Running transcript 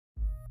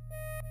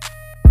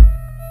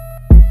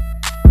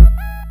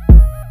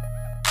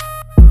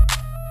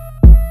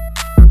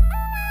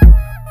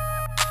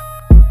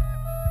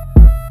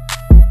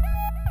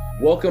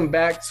Welcome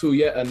back to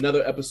yet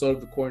another episode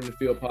of the Court in the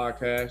Field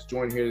podcast.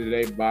 Joined here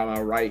today by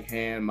my right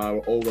hand, my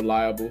old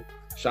reliable,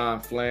 Sean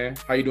Flan.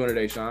 How you doing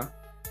today, Sean?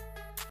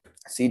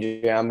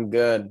 CJ, I'm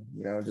good.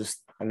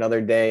 Just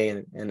another day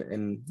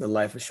in the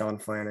life of Sean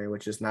Flannery,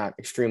 which is not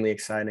extremely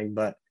exciting,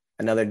 but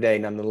another day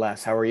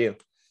nonetheless. How are you?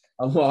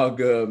 I'm all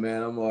good,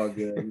 man. I'm all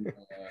good.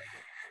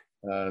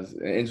 It's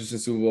an interesting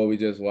Super Bowl we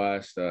just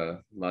watched.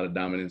 A lot of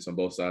dominance on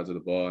both sides of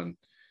the ball. And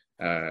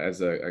as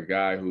a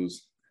guy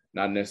who's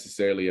not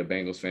necessarily a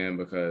Bengals fan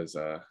because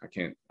I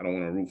don't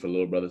want to root for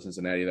little brother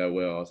Cincinnati that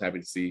well. I was happy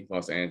to see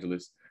Los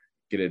Angeles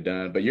get it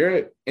done. But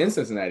you're in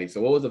Cincinnati,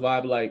 so what was the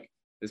vibe like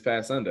this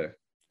past Sunday?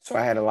 So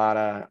I had a lot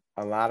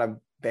of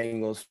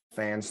Bengals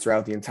fans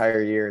throughout the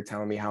entire year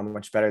telling me how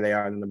much better they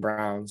are than the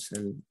Browns.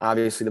 And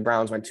obviously the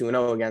Browns went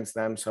 2-0 against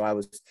them. So I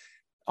was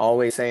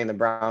always saying the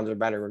Browns are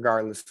better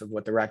regardless of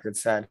what the record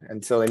said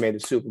until they made the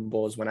Super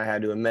Bowls when I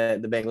had to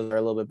admit the Bengals are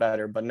a little bit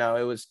better. But no,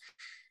 it was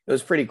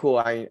pretty cool.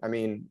 I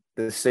mean,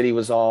 the city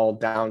was all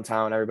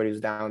downtown. Everybody was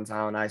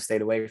downtown. I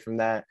stayed away from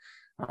that.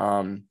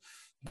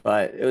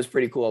 But it was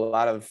pretty cool. A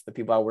lot of the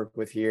people I work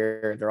with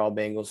here, they're all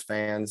Bengals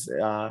fans.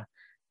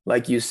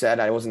 Like you said,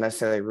 I wasn't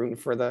necessarily rooting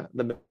for the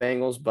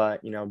Bengals,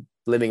 but,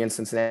 living in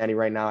Cincinnati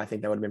right now, I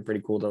think that would have been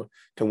pretty cool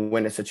to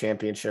witness a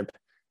championship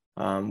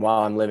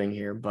while I'm living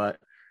here. But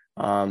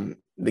the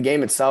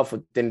game itself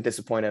didn't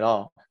disappoint at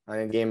all. I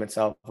think the game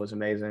itself was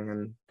amazing.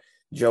 And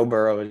Joe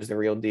Burrow is the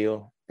real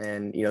deal.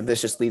 And,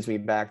 this just leads me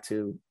back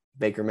to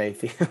Baker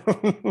Mayfield.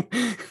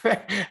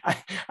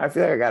 I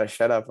feel like I got to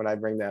shut up when I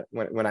bring that,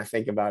 when I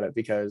think about it,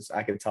 because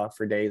I could talk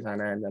for days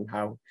on end on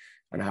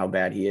how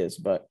bad he is.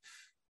 But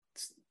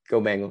go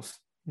Bengals.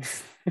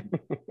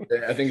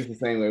 I think it's the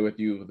same way with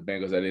you with the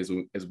Bengals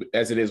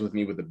as it is with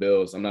me with the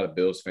Bills. I'm not a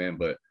Bills fan,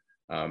 but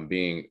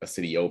being a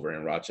city over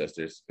in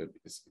Rochester,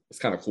 it's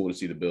kind of cool to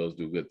see the Bills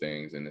do good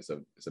things, and it's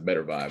a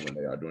better vibe when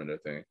they are doing their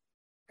thing.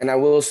 And I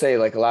will say,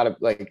 a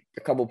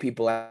couple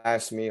people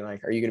asked me, are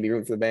you going to be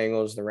rooting for the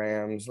Bengals, the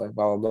Rams, blah,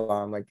 blah,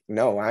 blah. I'm like,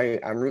 no,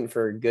 I'm rooting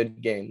for a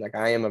good game.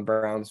 I am a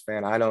Browns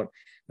fan.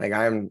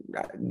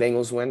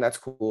 Bengals win. That's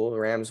cool. The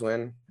Rams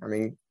win. I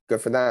mean, good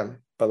for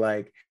them.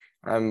 But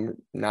I'm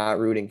not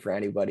rooting for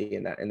anybody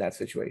in that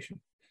situation.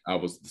 I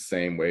was the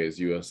same way as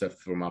you, except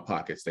for my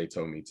pockets. They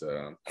told me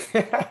to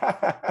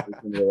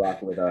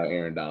rock with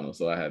Aaron Donald.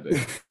 So I had to,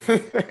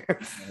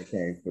 I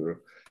came through.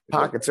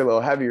 Pockets are a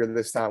little heavier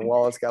this time.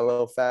 Wallets got a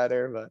little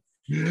fatter, but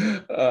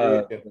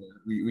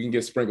we can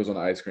get sprinkles on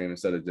the ice cream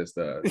instead of just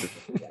but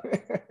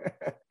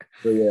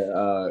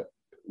yeah,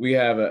 we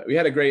had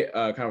a great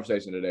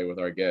conversation today with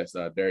our guest,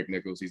 Deric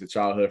Nichols. He's a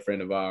childhood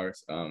friend of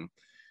ours.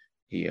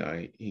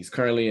 He's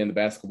currently in the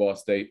basketball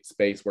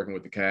space working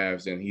with the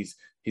Cavs, and he's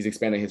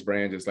expanding his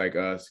brand just like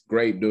us.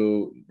 Great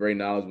dude, very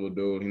knowledgeable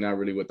dude. He's not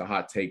really with the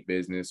hot take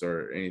business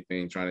or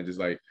anything, trying to just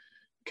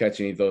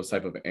catch any of those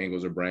type of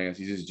angles or brands.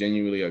 He's just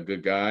genuinely a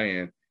good guy,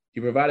 and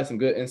he provided some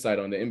good insight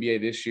on the NBA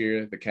this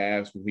year, the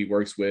Cavs, who he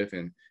works with,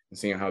 and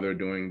seeing how they're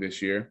doing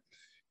this year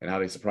and how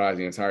they surprise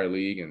the entire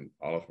league and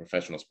all of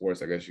professional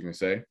sports, I guess you can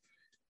say.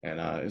 And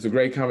it's a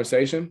great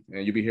conversation,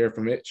 and you'll be hearing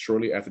from it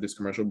shortly after this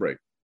commercial break.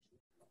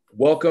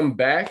 Welcome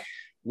back.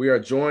 We are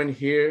joined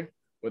here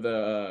with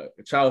a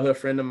childhood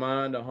friend of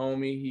mine, the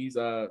homie.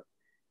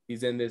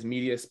 He's in this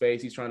media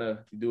space. He's trying to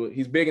do it.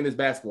 He's big in this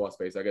basketball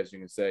space, I guess you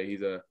can say.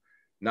 He's a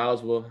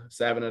knowledgeable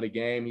savant of the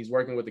game. He's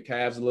working with the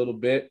Cavs a little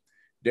bit.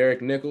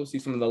 Deric Nichols,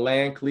 he's from the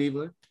land,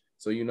 Cleveland.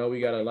 So,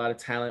 we got a lot of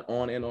talent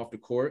on and off the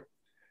court.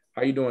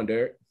 How you doing,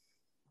 Deric?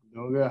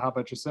 Doing good. How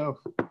about yourself?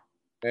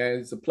 Man,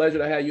 it's a pleasure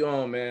to have you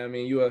on, man. I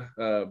mean, you're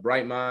a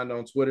bright mind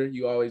on Twitter.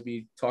 You always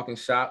be talking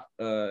shop.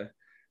 I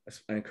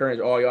encourage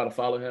all y'all to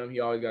follow him.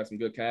 He always got some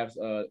good Cavs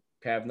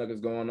nuggets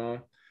going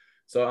on.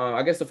 So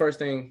I guess the first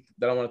thing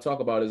that I want to talk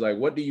about is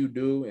what do you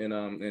do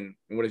and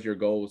what is your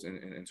goals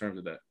in terms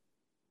of that?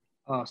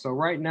 So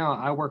right now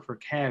I work for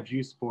Cavs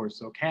Youth Sports.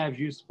 So Cavs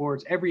Youth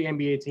Sports, every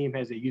NBA team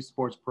has a youth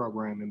sports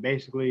program, and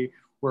basically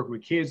work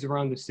with kids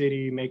around the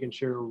city, making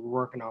sure we're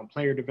working on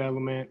player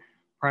development,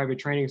 private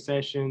training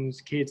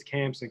sessions, kids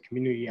camps, and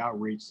community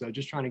outreach. So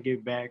just trying to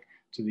give back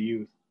to the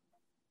youth.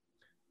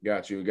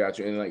 Got you.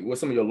 And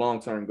what's some of your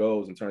long-term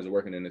goals in terms of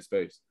working in this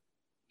space?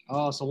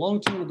 So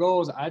long-term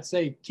goals, I'd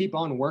say keep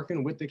on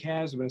working with the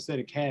Cavs, but instead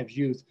of Cavs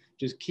youth,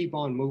 just keep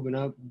on moving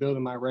up,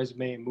 building my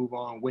resume, and move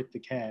on with the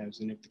Cavs.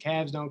 And if the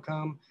Cavs don't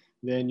come,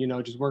 then,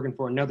 just working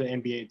for another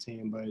NBA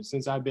team. But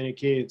since I've been a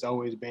kid, it's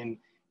always been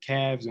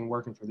Cavs and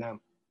working for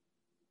them.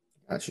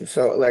 Got you.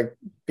 So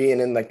being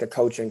in the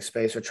coaching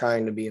space or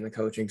trying to be in the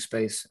coaching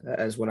space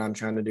as what I'm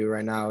trying to do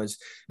right now, is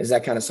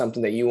that kind of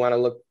something that you want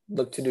to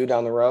look to do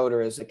down the road,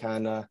 or is it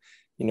kind of,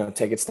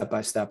 take it step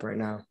by step right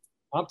now?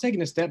 I'm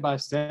taking it step by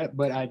step,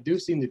 but I do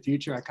see in the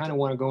future, I kind of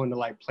want to go into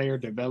player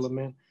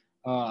development.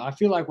 I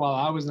feel like while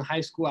I was in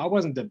high school, I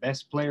wasn't the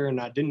best player and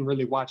I didn't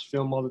really watch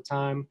film all the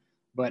time.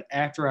 But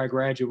after I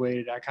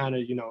graduated, I kind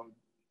of,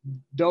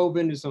 dove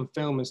into some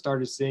film and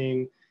started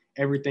seeing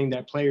everything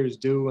that players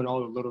do and all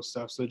the little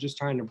stuff. So just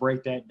trying to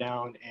break that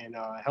down and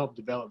help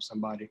develop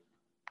somebody.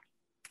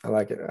 I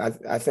like it.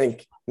 I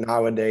think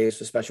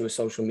nowadays, especially with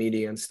social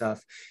media and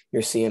stuff,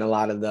 you're seeing a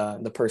lot of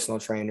the personal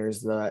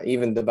trainers, the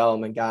even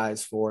development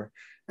guys for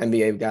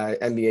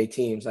NBA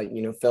teams, like,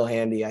 Phil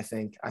Handy. I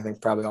think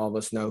probably all of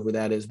us know who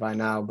that is by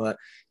now, but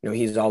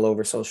he's all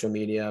over social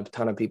media. A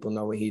ton of people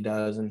know what he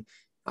does, and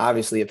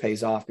obviously it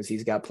pays off because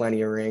he's got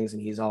plenty of rings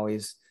and he's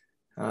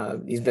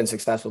been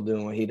successful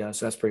doing what he does.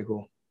 So that's pretty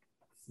cool.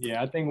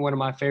 Yeah, I think one of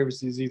my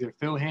favorites is either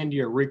Phil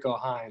Handy or Rico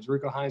Hines.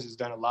 Rico Hines has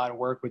done a lot of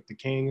work with the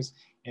Kings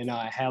and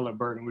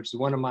Halliburton, which is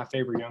one of my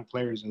favorite young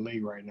players in the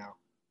league right now.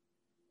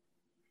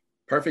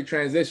 Perfect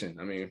transition.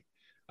 I mean,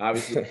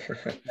 obviously,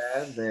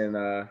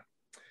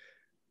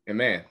 and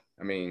man,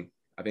 I mean,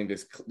 I think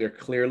they're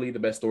clearly the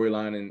best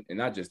storyline in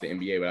not just the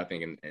NBA, but I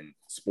think in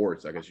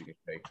sports, I guess you can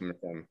say, coming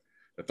from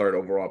the third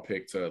overall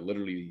pick to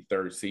literally the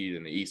third seed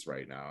in the East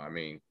right now. I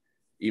mean,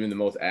 even the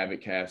most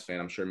avid Cavs fan,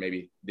 I'm sure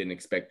maybe didn't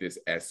expect this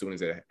as soon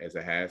as it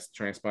has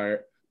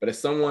transpired. But as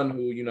someone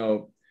who,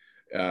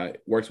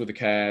 works with the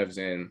Cavs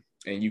and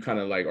you kind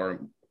of like are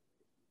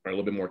a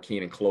little bit more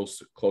keen and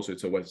closer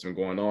to what's been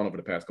going on over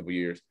the past couple of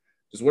years,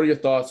 just what are your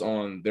thoughts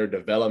on their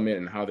development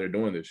and how they're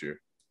doing this year?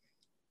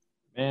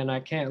 Man, I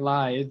can't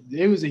lie.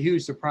 It was a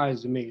huge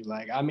surprise to me.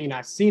 Like, I mean,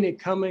 I seen it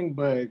coming,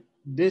 but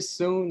this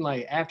soon,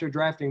 like after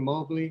drafting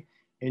Mobley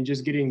and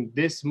just getting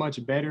this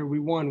much better, we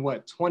won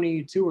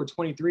 22 or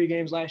 23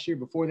 games last year.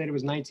 Before that, it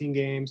was 19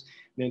 games.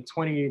 Then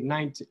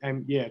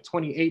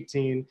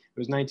 2018, it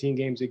was 19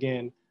 games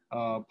again,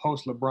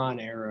 post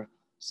LeBron era.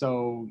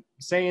 So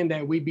saying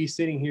that we'd be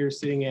sitting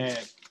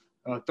at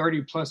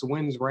 30 plus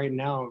wins right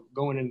now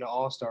going into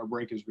All-Star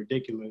break is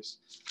ridiculous.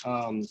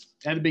 At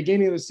the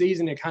beginning of the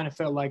season, it kind of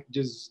felt like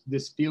just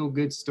this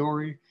feel-good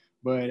story.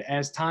 But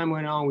as time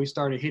went on, we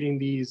started hitting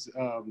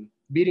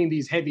beating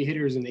these heavy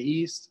hitters in the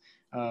East.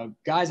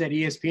 Guys at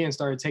ESPN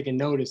started taking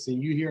notice,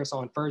 and you hear us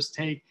on First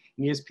Take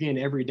and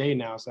ESPN every day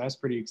now. So that's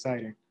pretty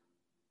exciting.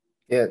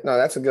 Yeah, no,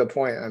 that's a good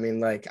point. I mean,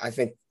 like, I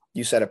think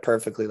you said it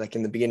perfectly. Like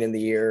in the beginning of the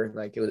year,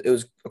 like it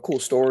was a cool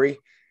story.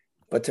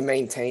 But to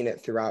maintain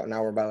it throughout,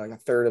 now we're about like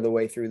a third of the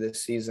way through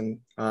this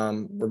season.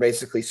 We're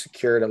basically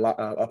secured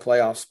a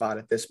playoff spot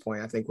at this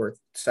point. I think we're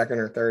second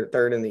or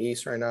third in the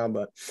East right now,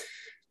 but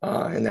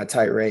in that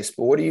tight race.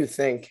 But what do you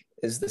think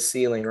is the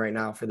ceiling right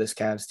now for this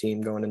Cavs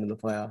team going into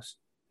the playoffs?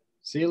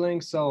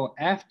 Ceiling. So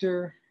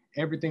after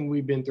everything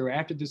we've been through,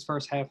 after this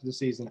first half of the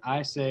season,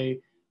 I say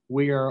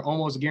we are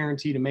almost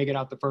guaranteed to make it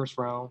out the first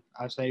round.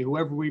 I say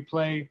whoever we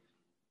play,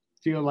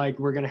 feel like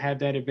we're going to have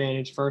that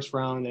advantage first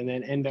round and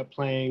then end up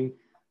playing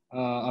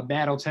a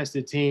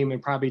battle-tested team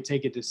and probably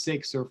take it to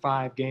 6 or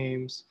 5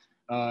 games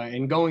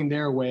and going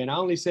their way. And I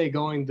only say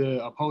going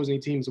the opposing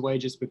team's way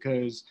just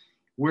because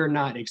we're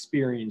not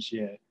experienced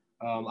yet.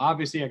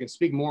 Obviously, I can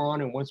speak more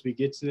on it once we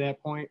get to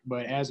that point,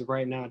 but as of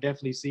right now,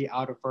 definitely see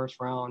out of first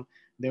round.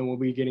 Then we'll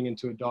be getting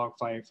into a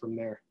dogfight from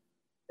there.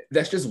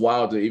 That's just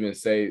wild to even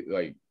say,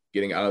 like,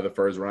 getting out of the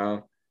first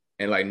round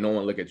and, like, no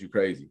one look at you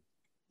crazy.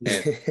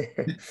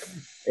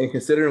 And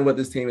considering what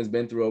this team has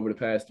been through over the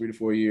past 3 to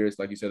 4 years,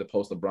 like you said, the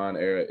post-LeBron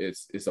era,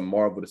 it's a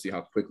marvel to see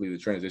how quickly the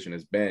transition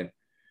has been.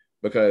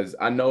 Because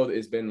I know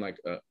it's been like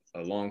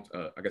a long,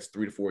 I guess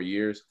 3 to 4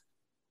 years,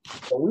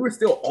 but we were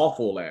still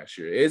awful last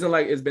year. It isn't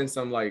like it's been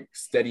some like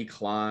steady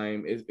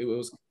climb. It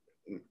was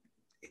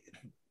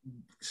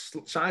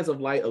shines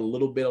of light a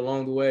little bit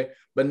along the way,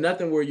 but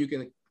nothing where you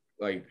can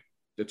like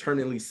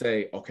determinedly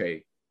say,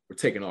 okay, we're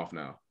taking off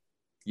now.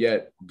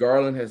 Yet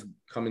Garland has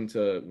come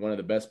into one of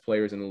the best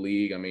players in the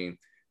league. I mean,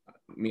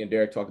 me and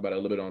Deric talked about it a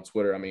little bit on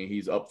Twitter. I mean,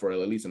 he's up for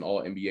at least an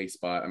all NBA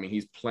spot. I mean,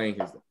 he's playing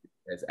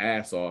his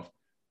ass off.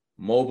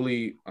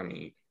 Mobley, I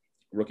mean,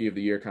 rookie of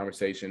the year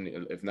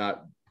conversation, if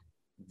not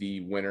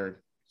the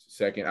winner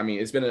second. I mean,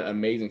 it's been an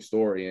amazing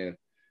story. And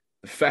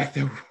the fact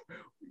that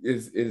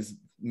is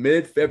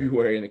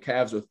mid-February and the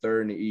Cavs are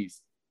third in the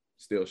East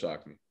still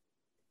shocks me.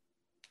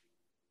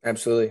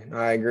 Absolutely.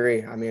 I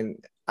agree. I mean,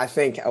 I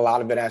think a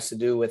lot of it has to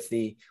do with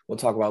we'll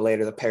talk about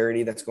later, the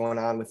parity that's going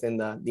on within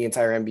the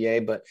entire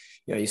NBA. But,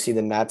 you see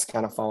the Nets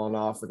kind of falling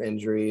off with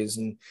injuries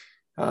and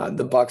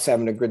the Bucks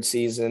having a good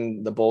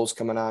season, the Bulls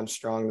coming on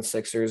strong, the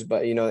Sixers,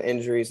 but,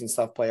 injuries and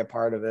stuff play a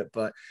part of it.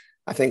 But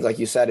I think, like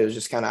you said, it was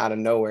just kind of out of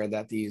nowhere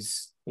that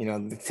these,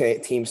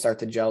 the teams start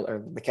to gel,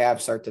 or the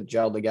Cavs start to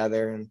gel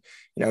together. And,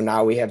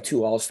 now we have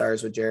 2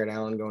 All-Stars with Jared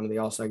Allen going to the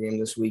All-Star game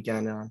this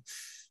weekend.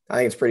 I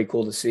think it's pretty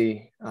cool to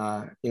see,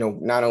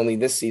 not only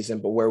this season,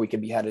 but where we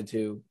could be headed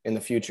to in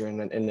the future in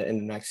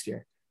the next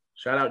year.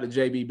 Shout out to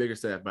JB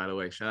Biggerstaff, by the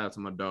way. Shout out to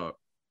my dog.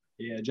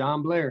 Yeah,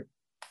 John Blair.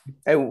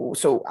 Hey,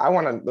 so I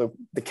want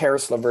the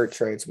Karis LeVert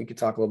trades. We could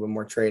talk a little bit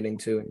more trading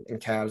too,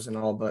 and Cavs and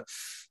all, but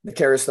the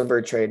Karis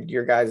LeVert trade,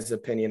 your guys'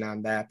 opinion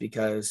on that,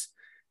 because,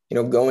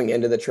 going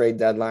into the trade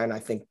deadline, I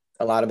think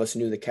a lot of us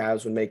knew the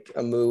Cavs would make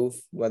a move,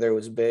 whether it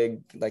was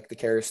big, like the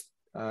Karis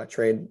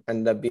trade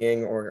ended up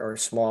being, or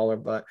smaller,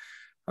 but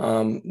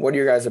what are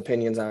your guys'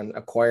 opinions on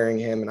acquiring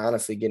him and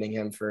honestly getting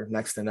him for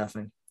next to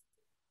nothing?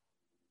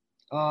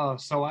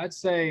 So I'd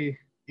say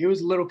it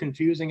was a little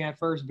confusing at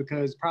first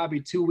because probably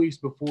 2 weeks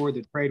before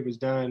the trade was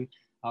done,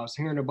 I was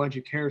hearing a bunch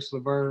of Karis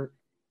LeVert,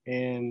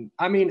 And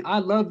I mean, I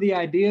love the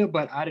idea,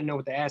 but I didn't know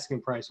what the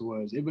asking price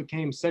was. It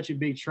became such a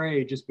big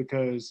trade just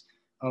because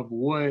of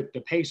what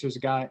the Pacers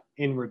got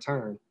in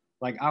return.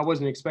 Like I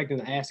wasn't expecting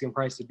the asking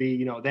price to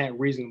be, that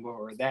reasonable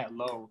or that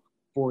low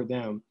for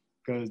them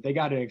because they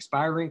got an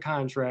expiring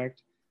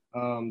contract.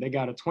 They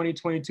got a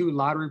 2022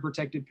 lottery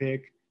protected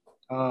pick,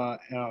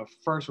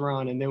 first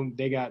round, and then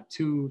they got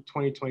two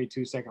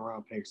 2022 second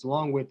round picks,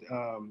 along with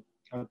a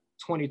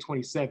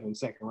 2027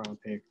 second round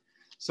pick.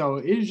 So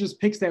it was just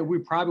picks that we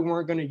probably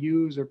weren't going to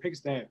use or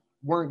picks that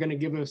weren't going to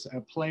give us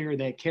a player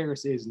that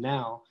Karras is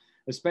now,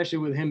 especially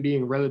with him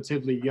being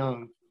relatively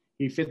young.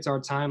 He fits our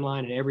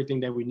timeline and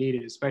everything that we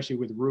needed, especially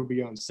with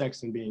Rubio and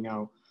Sexton being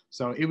out.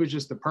 So it was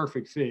just the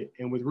perfect fit.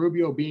 And with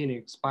Rubio being an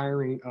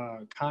expiring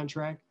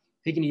contract,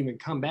 he can even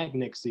come back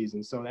next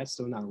season. So that's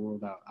still not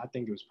ruled out. I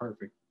think it was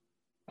perfect.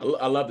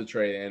 I love the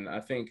trade. And I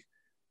think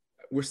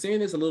we're seeing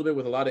this a little bit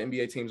with a lot of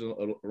NBA teams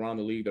around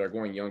the league that are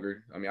going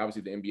younger. I mean,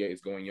 obviously the NBA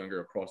is going younger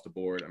across the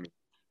board. I mean,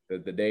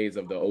 the days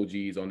of the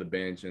OGs on the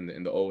bench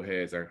and the old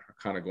heads are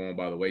kind of going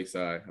by the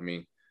wayside. I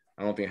mean,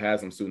 I don't think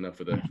Haslam's suiting up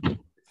for the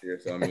year.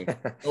 So, I mean,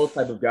 those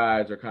type of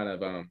guys are kind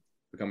of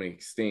becoming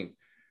extinct.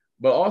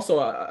 But also,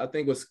 I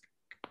think what's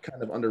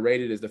kind of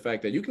underrated is the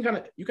fact that you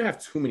can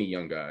have too many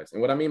young guys.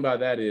 And what I mean by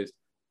that is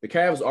the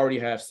Cavs already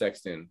have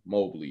Sexton,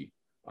 Mobley,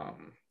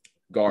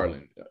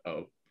 Garland,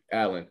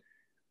 Allen,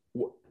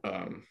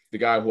 the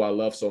guy who I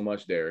love so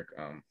much, Deric,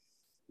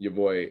 your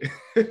boy,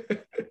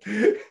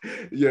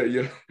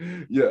 yeah.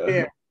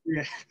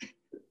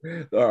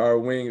 Our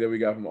wing that we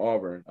got from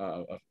Auburn,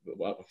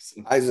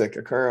 Isaac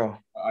Okoro.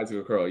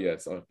 Isaac Okoro,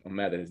 yes. I'm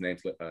mad that his name.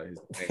 Is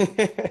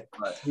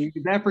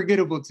that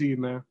forgettable to you,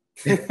 man?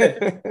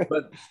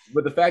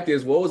 but the fact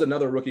is, what was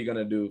another rookie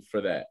gonna do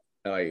for that?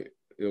 Like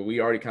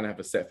we already kind of have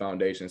a set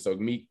foundation. So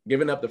me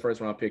giving up the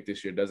first round pick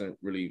this year doesn't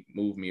really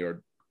move me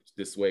or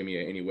dissuade me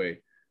in any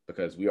way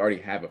because we already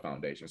have a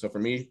foundation. So for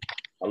me,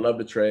 I love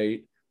the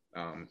trade.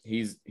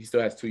 He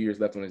still has 2 years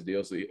left on his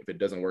deal. So if it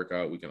doesn't work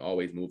out, we can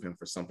always move him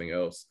for something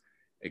else.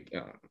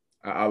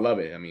 I love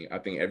it. I mean, I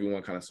think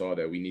everyone kind of saw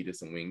that we needed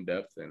some wing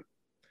depth and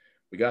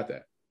we got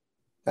that.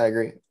 I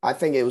agree. I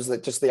think it was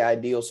just the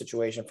ideal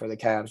situation for the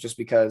Cavs just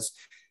because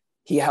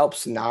he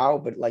helps now,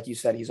 but like you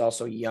said, he's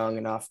also young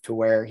enough to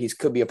where he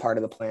could be a part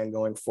of the plan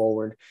going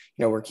forward.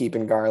 We're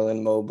keeping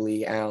Garland,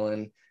 Mobley,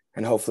 Allen,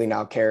 and hopefully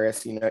now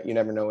Karras. You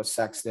never know with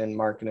Sexton,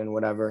 Markkanen,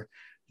 whatever.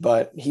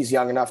 But he's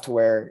young enough to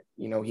where,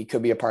 he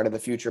could be a part of the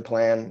future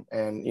plan.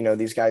 And,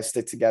 these guys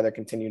stick together,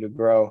 continue to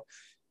grow.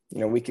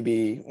 We could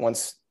be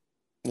once,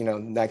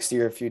 next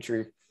year,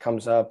 future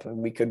comes up, and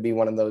we could be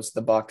one of those,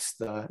 the Bucks,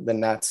 the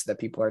Nets that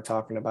people are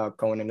talking about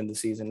going into the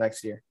season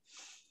next year.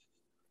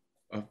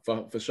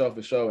 For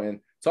sure. And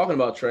talking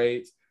about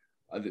trades,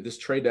 this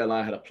trade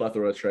deadline had a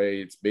plethora of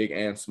trades, big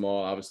and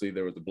small. Obviously,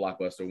 there was the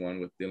blockbuster one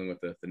with dealing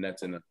with the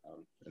Nets and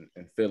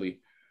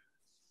Philly.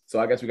 So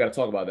I guess we got to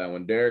talk about that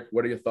one. Deric,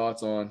 what are your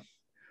thoughts on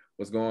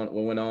what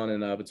went on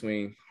in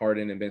between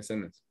Harden and Ben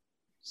Simmons?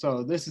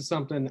 So this is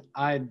something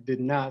I did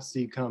not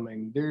see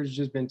coming. There's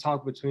just been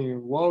talk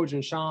between Woj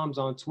and Shams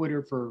on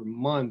Twitter for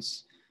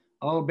months.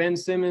 Oh, Ben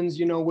Simmons,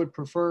 would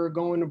prefer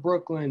going to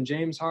Brooklyn.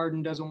 James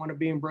Harden doesn't want to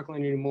be in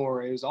Brooklyn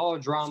anymore. It was all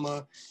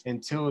drama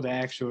until the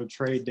actual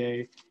trade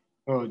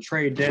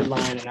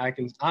deadline. And I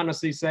can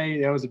honestly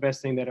say that was the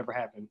best thing that ever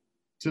happened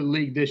to the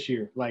league this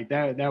year. Like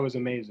that was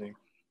amazing.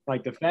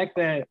 Like the fact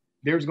that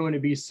there's going to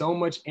be so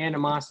much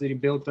animosity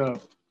built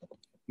up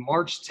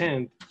March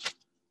 10th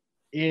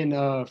in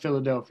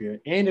Philadelphia.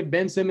 And if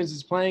Ben Simmons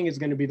is playing, it's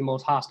going to be the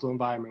most hostile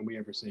environment we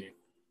ever seen.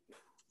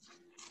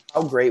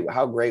 How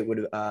great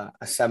would a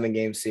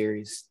 7-game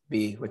series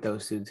be with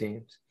those two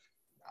teams?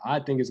 I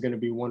think it's going to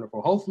be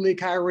wonderful. Hopefully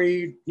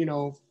Kyrie,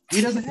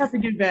 he doesn't have to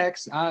get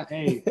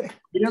vaxxed.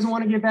 He doesn't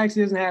want to get vaxxed.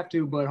 He doesn't have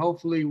to, but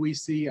hopefully we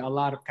see a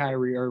lot of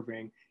Kyrie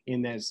Irving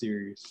in that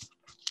series.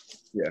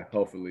 Yeah,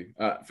 hopefully.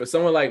 For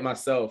someone like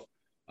myself,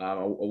 I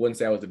wouldn't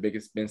say I was the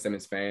biggest Ben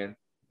Simmons fan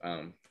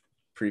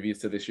previous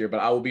to this year, but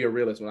I will be a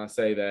realist when I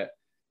say that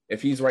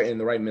if he's right in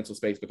the right mental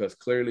space, because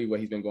clearly what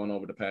he's been going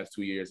over the past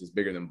 2 years is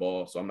bigger than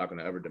ball, so I'm not going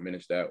to ever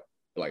diminish that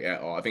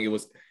at all. I think it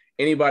was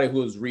anybody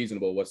who is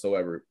reasonable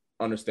whatsoever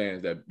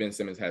understands that Ben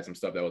Simmons had some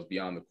stuff that was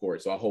beyond the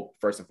court. So I hope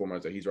first and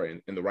foremost that he's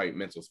right in the right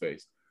mental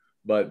space.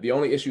 But the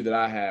only issue that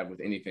I have with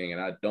anything,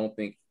 and I don't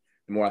think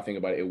the more I think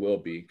about it, it will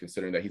be,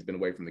 considering that he's been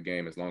away from the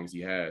game as long as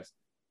he has,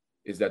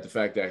 is that the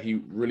fact that he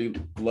really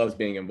loves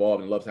being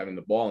involved and loves having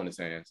the ball in his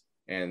hands.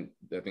 And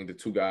I think the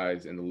two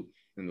guys in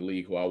the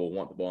league who I will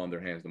want the ball in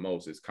their hands the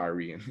most is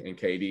Kyrie and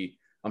KD.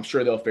 I'm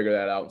sure they'll figure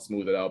that out and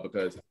smooth it out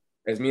because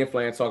as me and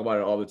Flan talk about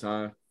it all the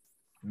time,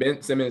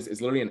 Ben Simmons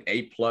is literally an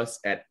A+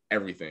 at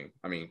everything.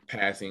 I mean,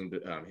 passing,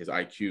 his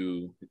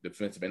IQ,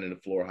 defensive end of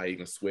the floor, how he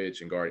can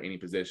switch and guard any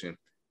position.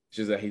 It's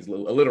just that he's a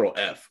literal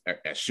F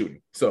at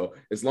shooting. So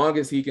as long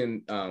as he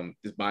can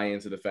just buy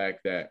into the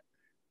fact that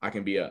I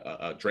can be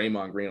a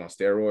Draymond Green on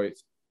steroids,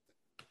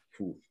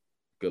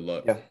 good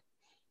luck. Yeah.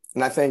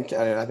 And I think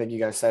you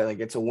guys said, like,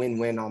 it's a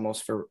win-win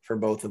almost for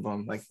both of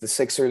them. Like the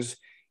Sixers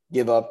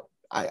give up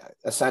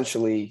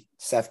essentially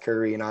Seth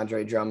Curry and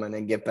Andre Drummond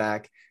and get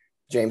back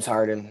James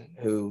Harden,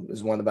 who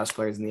is one of the best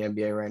players in the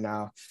NBA right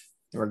now,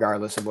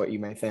 regardless of what you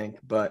may think.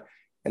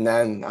 And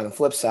then on the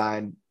flip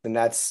side, the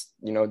Nets,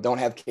 don't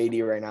have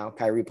KD right now.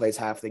 Kyrie plays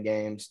half the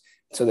games.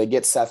 So they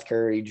get Seth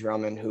Curry,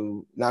 Drummond,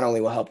 who not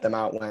only will help them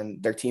out when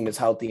their team is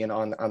healthy and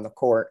on the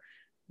court,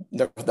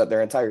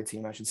 their entire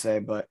team, I should say,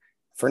 but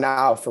for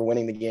now, for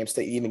winning the games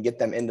to even get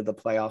them into the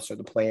playoffs or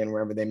the play-in,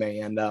 wherever they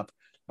may end up.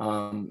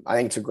 I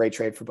think it's a great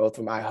trade for both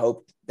of them. I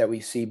hope that we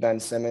see Ben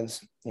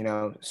Simmons,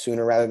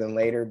 sooner rather than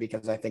later,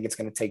 because I think it's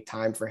going to take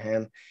time for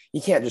him.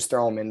 You can't just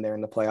throw him in there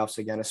in the playoffs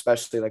again,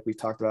 especially like we've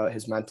talked about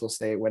his mental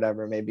state,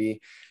 whatever it may be.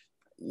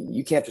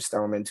 You can't just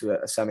throw him into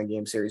a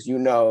 7-game series.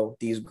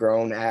 These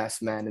grown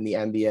ass men in the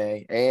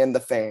NBA and the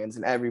fans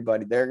and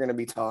everybody, they're going to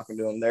be talking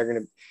to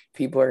him.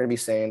 People are going to be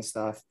saying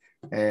stuff.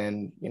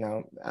 And,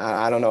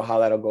 I don't know how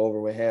that'll go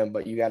over with him,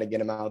 but you got to get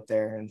him out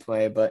there and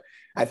play. But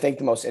I think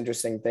the most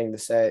interesting thing to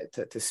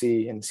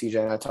see, and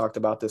CJ and I talked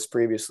about this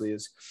previously,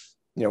 is,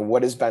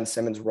 what is Ben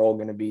Simmons' role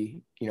going to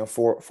be,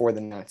 for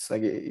the Nets?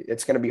 Like,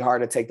 it's going to be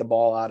hard to take the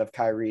ball out of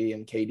Kyrie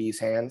and KD's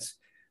hands.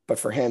 But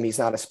for him, he's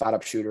not a spot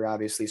up shooter,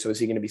 obviously. So is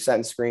he going to be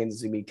setting screens?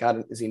 Is he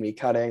going to be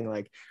cutting?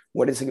 Like,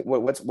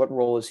 what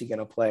role is he going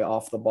to play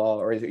off the ball?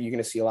 Or are you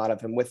going to see a lot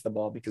of him with the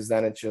ball? Because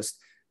then it's just,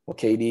 well,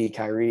 KD,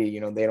 Kyrie,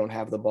 they don't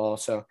have the ball.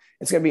 So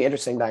it's going to be an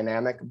interesting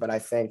dynamic. But I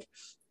think,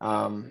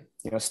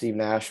 Steve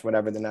Nash,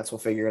 whatever, the Nets will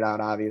figure it out,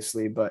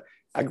 obviously. But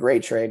a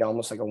great trade,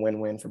 almost like a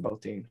win-win for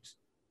both teams.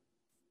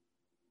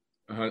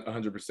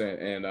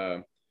 100%.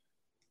 And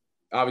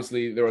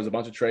obviously there was a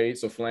bunch of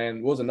trades. So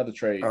Flan, what was another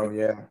trade? Oh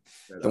yeah,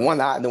 the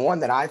one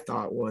that I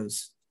thought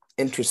was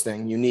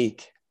interesting,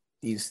 unique.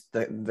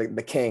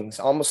 The Kings,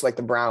 almost like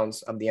the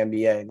Browns of the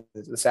NBA,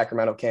 the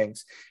Sacramento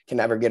Kings, can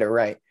never get it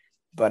right.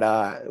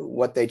 But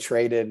what they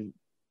traded,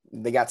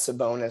 they got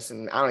Sabonis,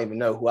 and I don't even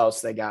know who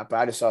else they got. But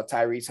I just saw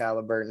Tyrese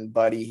Halliburton,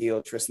 Buddy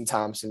Hield, Tristan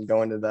Thompson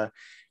going to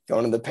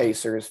the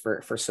Pacers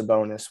for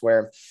Sabonis.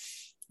 Where,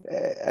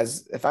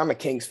 as if I'm a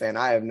Kings fan,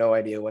 I have no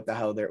idea what the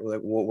hell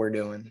what we're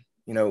doing.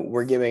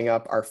 We're giving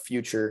up our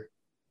future,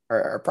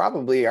 or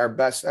probably our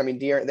best. I mean,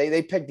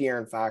 they picked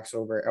De'Aaron Fox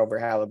over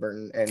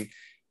Halliburton, and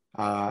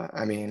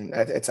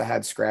it's a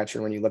head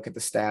scratcher when you look at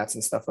the stats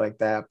and stuff like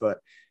that. But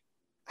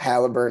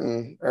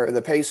Halliburton or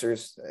the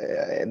Pacers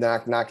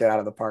knock it out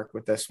of the park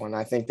with this one.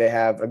 I think they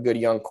have a good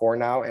young core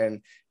now,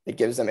 and it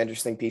gives them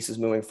interesting pieces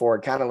moving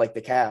forward, kind of like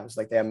the Cavs.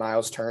 Like they have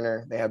Miles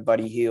Turner, they have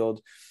Buddy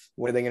Hield.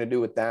 What are they going to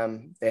do with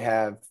them? They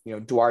have,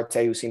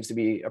 Duarte, who seems to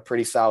be a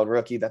pretty solid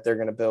rookie that they're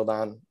going to build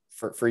on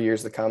for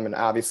years to come, and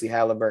obviously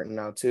Halliburton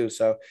now too.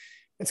 So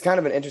it's kind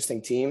of an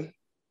interesting team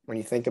when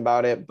you think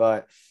about it,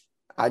 but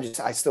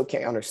I still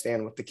can't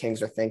understand what the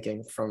Kings are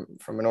thinking from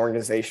an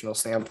organizational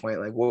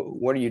standpoint. Like,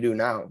 what do you do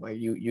now? Like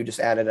you just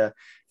added a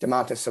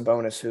Domantas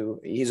Sabonis, who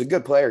he's a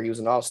good player. He was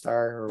an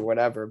all-star or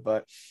whatever,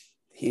 but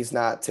he's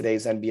not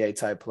today's NBA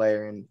type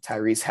player. And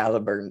Tyrese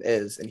Halliburton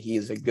is, and he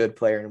is a good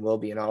player and will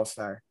be an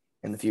all-star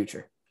in the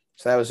future.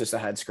 So that was just a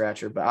head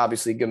scratcher, but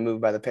obviously good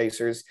move by the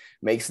Pacers,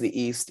 makes the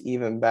East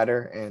even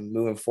better and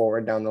moving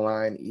forward down the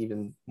line,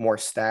 even more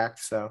stacked.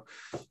 So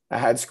a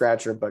head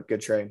scratcher, but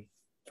good trade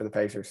for the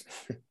Pacers.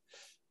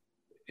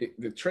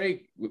 The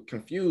trade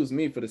confused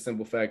me for the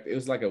simple fact it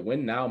was like a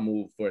win now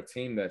move for a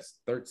team that's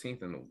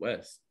 13th in the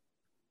West.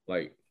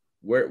 Like,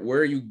 where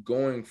are you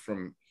going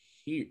from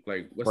here?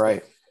 Like, what's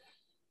right?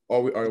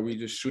 Are we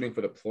just shooting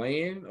for the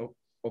play-in?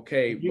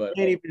 Okay,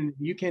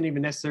 you can't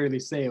even necessarily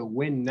say a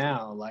win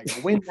now. Like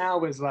a win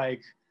now is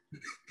like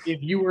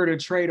if you were to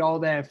trade all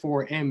that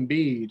for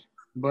Embiid,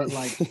 but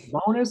like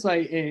Sabonis,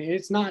 like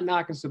it's not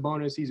knocking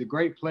Sabonis. He's a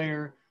great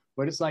player.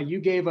 But it's like you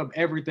gave up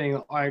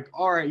everything. Like,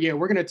 all right, yeah,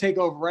 we're going to take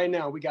over right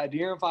now. We got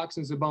De'Aaron Fox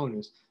and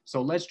Sabonis.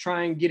 So let's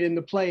try and get in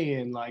the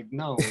play-in. Like,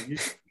 no,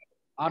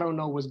 I don't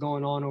know what's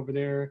going on over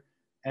there.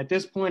 At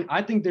this point,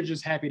 I think they're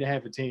just happy to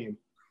have a team.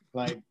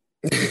 Like,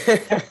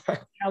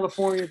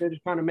 California, they're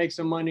just trying to make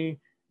some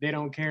money. They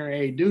don't care.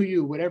 Hey, do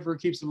you, whatever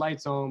keeps the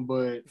lights on.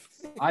 But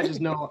I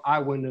just know I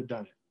wouldn't have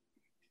done it.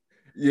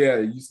 Yeah,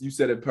 you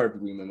said it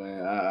perfectly, my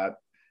man.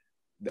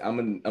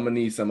 I'm gonna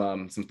need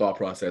some thought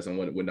process on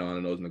what went on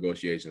in those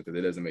negotiations, because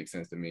it doesn't make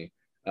sense to me.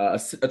 A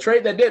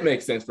trade that did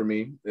make sense for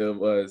me, it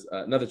was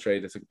another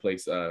trade that took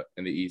place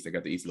in the East that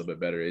got the East a little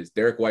bit better, is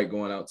Derek White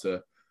going out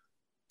to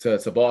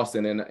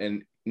Boston,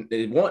 and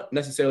it won't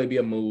necessarily be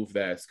a move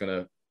that's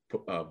gonna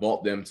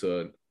vault them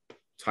to a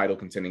title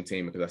contending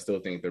team, because I still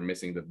think they're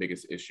missing the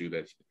biggest issue,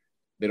 that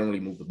they don't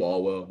really move the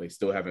ball well. They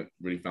still haven't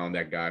really found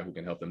that guy who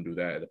can help them do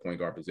that at the point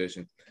guard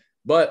position,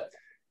 but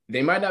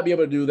they might not be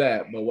able to do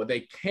that, but what they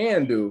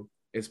can do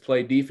is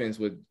play defense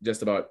with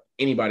just about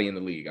anybody in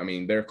the league. I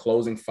mean, they're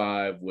closing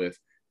five with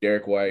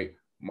Derek White,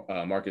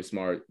 Marcus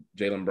Smart,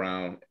 Jaylen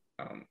Brown,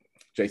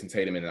 Jason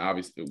Tatum, and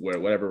obviously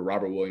whatever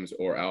Robert Williams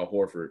or Al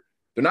Horford.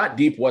 They're not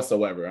deep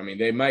whatsoever. I mean,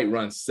 they might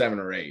run 7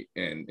 or 8,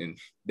 and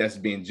that's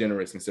being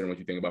generous considering what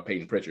you think about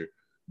Peyton Pritchard.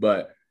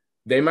 But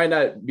they might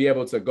not be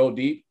able to go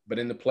deep, but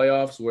in the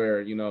playoffs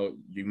where, you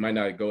might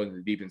not go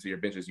deep into your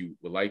bench as you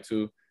would like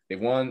to, they've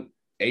won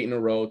 8 in a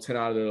row, 10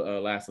 out of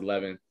the last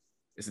 11.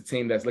 It's a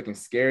team that's looking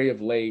scary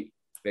of late.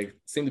 They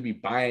seem to be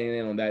buying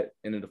in on that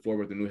end of the floor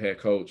with the new head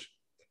coach.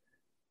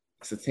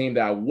 It's a team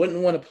that I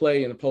wouldn't want to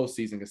play in the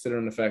postseason,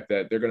 considering the fact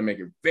that they're going to make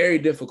it very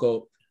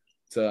difficult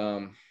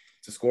to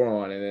score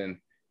on. And then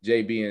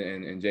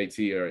JB and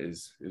JT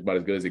is about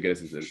as good as it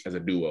gets as a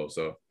duo.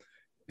 So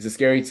it's a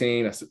scary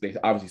team. They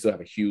obviously still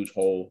have a huge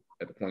hole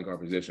at the point guard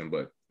position,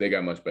 but they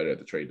got much better at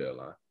the trade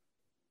deadline.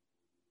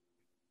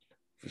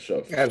 For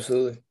sure.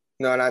 Absolutely.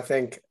 No, and I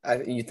think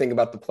you think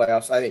about the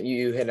playoffs. I think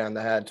you hit it on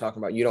the head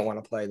talking about you don't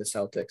want to play the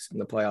Celtics in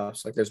the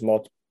playoffs. Like there's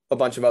a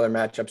bunch of other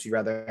matchups you'd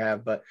rather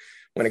have, but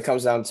when it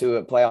comes down to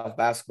it, playoff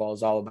basketball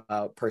is all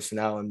about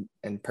personnel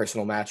and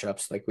personal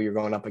matchups, like who you're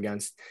going up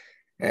against.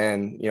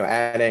 And, you know,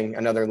 adding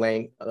another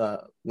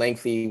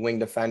lengthy wing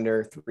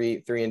defender,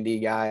 3-and-D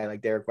guy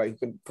like Deric White, you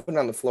could put it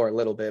on the floor a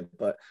little bit,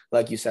 but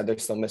like you said, they're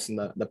still missing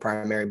the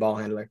primary ball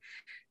handler.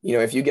 You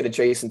know, if you get a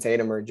Jason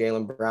Tatum or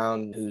Jaylen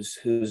Brown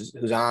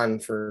who's on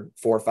for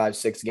 4, 5,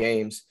 6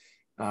 games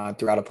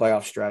throughout a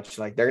playoff stretch,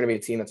 like they're going to be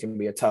a team that's going to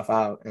be a tough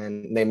out,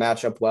 and they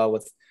match up well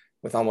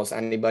with almost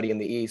anybody in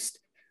the East.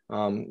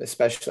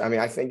 Especially, I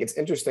mean, I think it's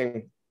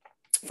interesting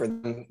for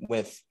them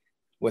with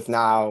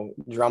now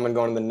Drummond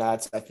going to the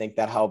Nets. I think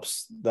that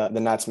helps the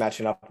Nets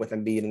matching up with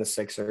Embiid and the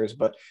Sixers.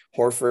 But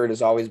Horford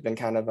has always been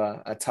kind of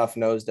a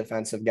tough-nosed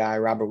defensive guy.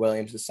 Robert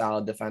Williams is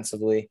solid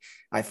defensively.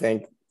 I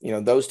think, you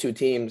know, those two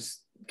teams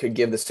could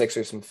give the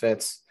Sixers some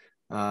fits,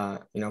 you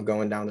know,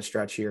 going down the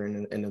stretch here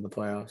and into the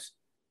playoffs.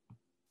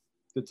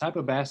 The type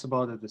of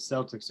basketball that the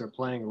Celtics are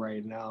playing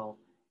right now,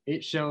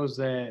 it shows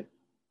that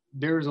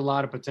there's a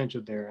lot of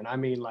potential there. And I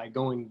mean, like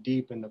going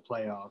deep in the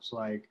playoffs,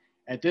 like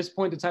at this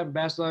point, the type of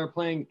basketball they're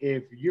playing,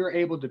 if you're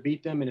able to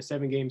beat them in a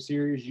 7-game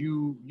series,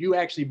 you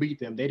actually beat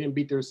them. They didn't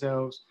beat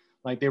themselves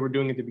like they were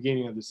doing at the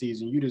beginning of the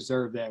season. You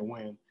deserve that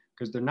win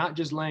because they're not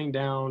just laying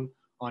down.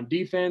 On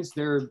defense,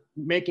 they're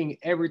making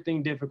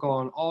everything difficult.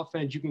 On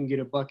offense, you can get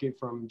a bucket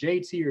from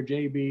JT or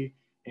JB,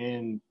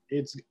 and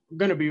it's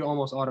going to be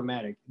almost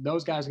automatic.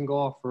 Those guys can go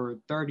off for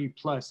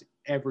 30-plus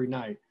every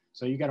night,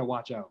 so you got to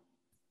watch out.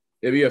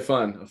 It'd be a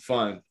fun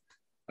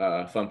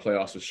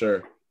playoffs for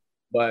sure.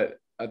 But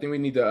I think we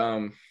need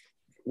to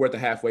we're at the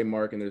halfway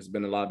mark, and there's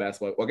been a lot of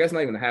basketball. Well, I guess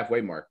not even the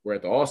halfway mark. We're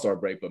at the All-Star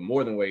break, but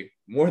more than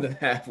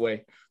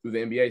halfway through the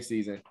NBA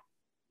season.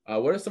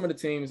 What are some of the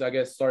teams, I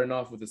guess, starting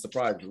off with the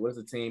surprises? What is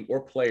a team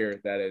or player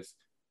that has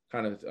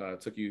kind of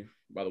took you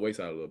by the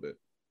wayside a little bit?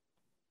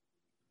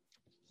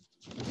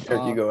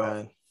 Eric, you go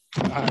ahead.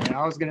 All right,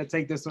 I was going to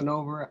take this one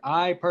over.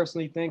 I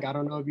personally think, I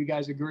don't know if you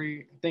guys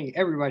agree, I think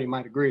everybody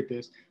might agree with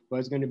this, but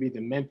it's going to be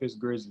the Memphis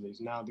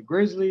Grizzlies. Now, the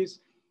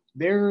Grizzlies,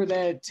 they're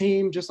that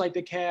team just like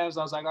the Cavs.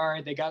 I was like, all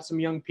right, they got some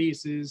young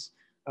pieces.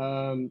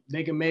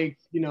 They can make,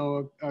 you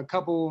know, a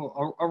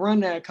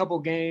run at a couple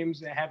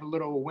games and have a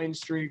little win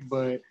streak,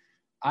 but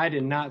I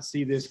did not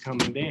see this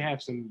coming. They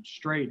have some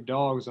straight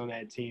dogs on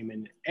that team,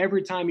 and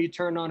every time you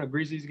turn on a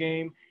Grizzlies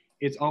game,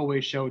 it's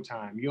always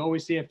showtime. You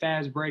always see a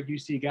fast break. You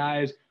see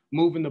guys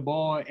moving the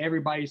ball.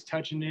 Everybody's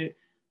touching it,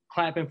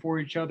 clapping for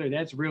each other.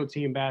 That's real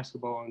team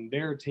basketball, and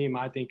their team,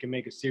 I think, can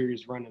make a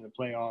serious run in the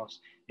playoffs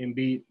and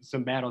beat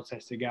some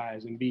battle-tested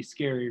guys and be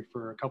scary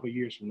for a couple of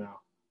years from now.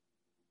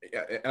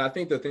 Yeah, and I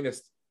think the thing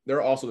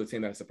they're also the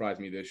team that surprised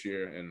me this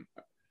year, and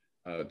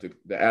to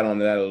add on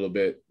to that a little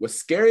bit, what's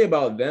scary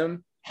about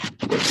them,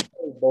 they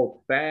can both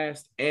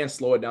fast and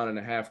slow it down in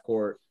the half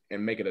court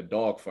and make it a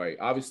dogfight.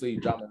 Obviously,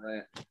 Ja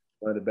Morant,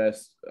 one of the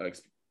best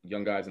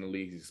young guys in the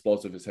league. He's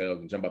explosive as hell,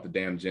 can jump out the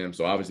damn gym.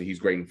 So obviously he's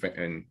great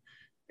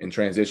in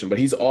transition, but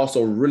he's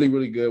also really,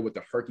 really good with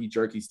the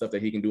herky-jerky stuff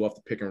that he can do off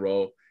the pick and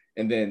roll.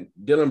 And then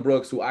Dillon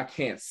Brooks, who I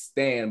can't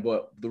stand,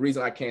 but the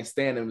reason I can't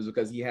stand him is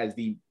because he has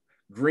the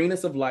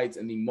greenest of lights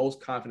and the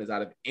most confidence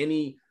out of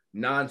any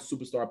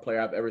non-superstar player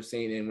I've ever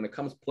seen. And when it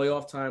comes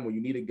playoff time, where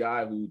you need a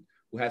guy who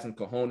has some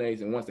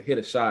cojones and wants to hit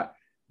a shot,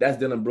 that's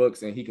Dillon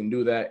Brooks, and he can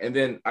do that. And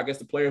then I guess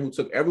the player who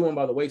took everyone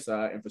by the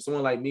wayside, and for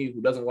someone like me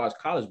who doesn't watch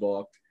college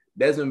ball,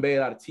 Desmond Bane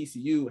out of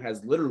TCU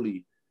has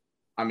literally,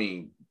 I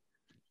mean,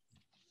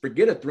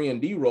 forget a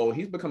 3-and-D role.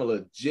 He's become a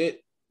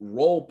legit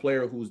role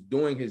player who's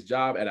doing his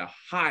job at a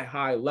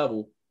high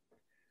level.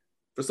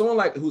 For someone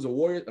like who's a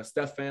Warrior, a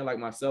Steph fan like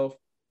myself,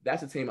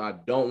 that's a team I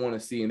don't want to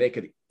see, and they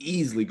could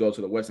easily go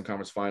to the Western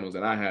Conference Finals.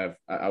 And I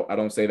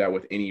don't say that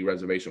with any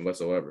reservation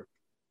whatsoever.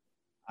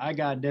 I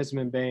got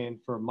Desmond Bane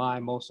for my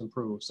most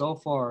improved. So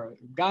far,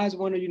 guys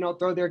want to,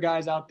 throw their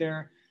guys out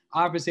there.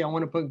 Obviously, I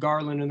want to put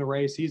Garland in the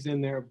race. He's in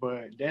there,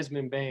 but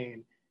Desmond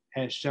Bane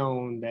has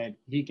shown that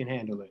he can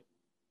handle it.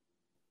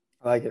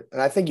 I like it.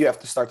 And I think you have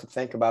to start to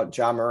think about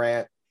Ja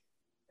Morant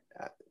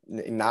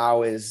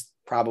now is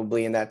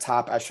probably in that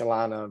top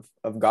echelon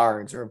of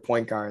guards or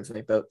point guards,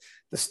 like the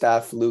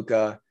Steph,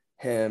 Luka,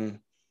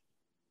 him,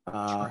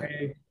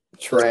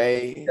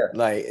 Trey, yeah.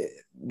 Like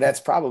that's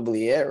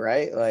probably it,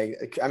 right?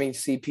 Like, I mean,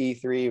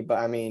 CP3, but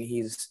I mean,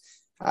 he's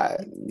right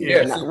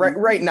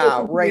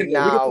now,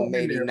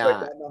 maybe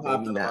not.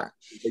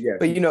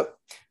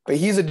 But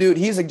he's a dude.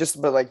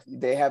 But like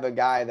they have a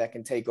guy that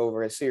can take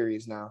over a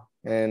series now,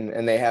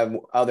 and they have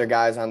other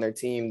guys on their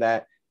team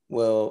that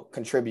will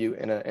contribute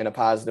in a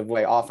positive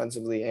way,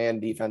 offensively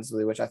and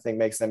defensively, which I think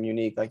makes them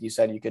unique. Like you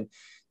said, you could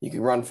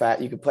run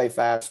fast, you could play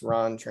fast,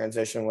 run,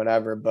 transition,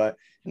 whatever. But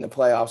in the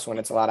playoffs, when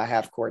it's a lot of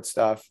half court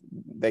stuff,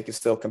 they can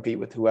still compete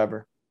with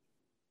whoever.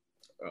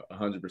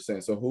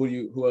 100%. So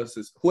who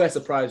has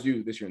surprised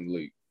you this year in the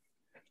league?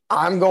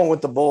 I'm going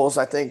with the Bulls.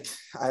 I think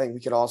we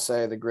could all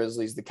say the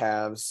Grizzlies, the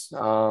Cavs.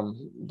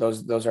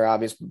 Those are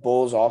obvious.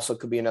 Bulls also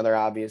could be another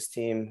obvious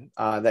team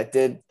that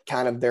did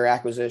kind of their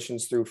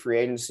acquisitions through free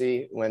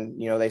agency when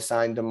they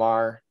signed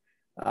DeMar.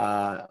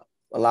 A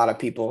lot of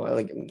people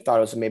thought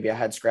it was maybe a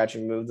head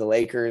scratching move. The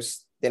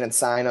Lakers didn't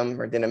sign him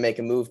or didn't make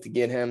a move to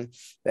get him.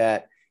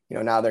 That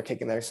now they're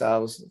kicking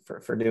themselves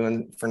for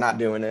not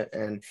doing it.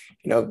 And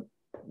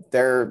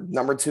they're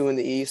number 2 in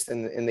the East,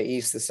 and in the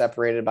East is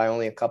separated by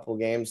only a couple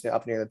games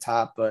up near the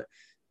top. But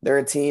they're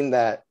a team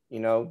that,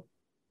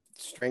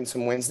 string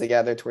some wins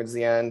together towards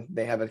the end.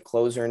 They have a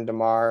closer in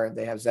DeMar.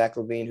 They have Zach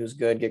LaVine, who's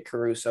good, get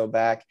Caruso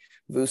back.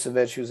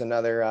 Vucevic, who's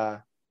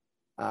another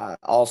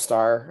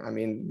all-star. I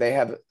mean, they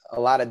have a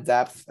lot of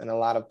depth and a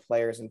lot of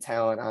players and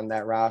talent on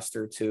that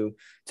roster to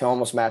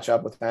almost match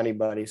up with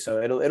anybody.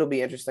 So it'll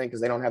be interesting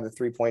because they don't have the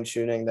 3-point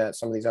shooting that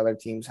some of these other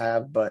teams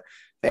have, but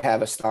they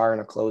have a star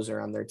and a closer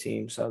on their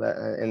team. So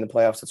that in the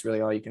playoffs, that's really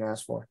all you can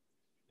ask for.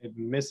 They've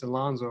missed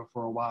Alonzo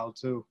for a while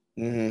too.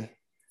 Mm-hmm.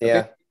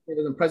 Yeah.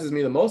 What impresses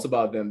me the most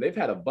about them, they've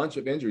had a bunch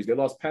of injuries. They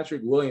lost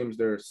Patrick Williams,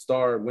 their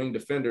star wing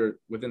defender,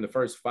 within the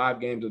first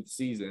 5 games of the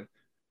season.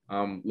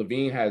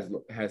 LaVine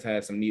has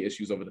had some knee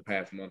issues over the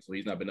past month, so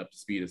he's not been up to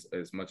speed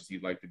as much as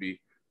he'd like to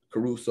be.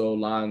 Caruso,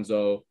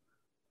 Lonzo.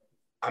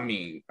 I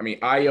mean,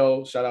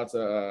 Ayo, shout out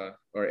to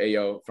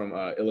Ayo from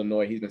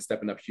Illinois. He's been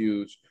stepping up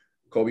huge.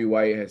 Kobe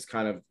White has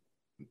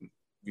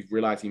we've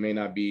realized he may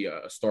not be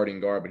a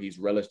starting guard, but he's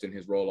relished in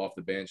his role off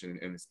the bench and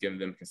it's given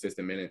them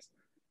consistent minutes.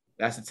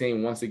 That's the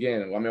team once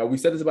again. I mean, we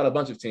said this about a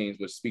bunch of teams,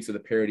 which speaks to the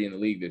parity in the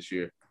league this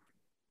year.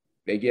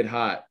 They get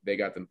hot. They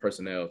got the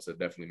personnel to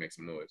definitely make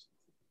some noise.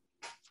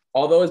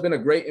 Although it's been a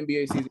great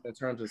NBA season in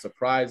terms of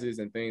surprises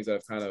and things that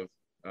have kind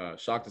of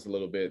shocked us a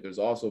little bit, there's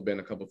also been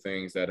a couple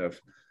things that have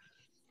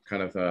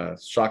kind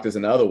of shocked us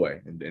in the other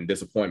way in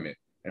disappointment.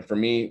 And for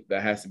me,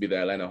 that has to be the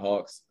Atlanta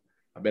Hawks.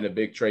 I've been a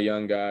big Trae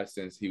Young guy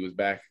since he was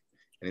back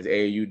in his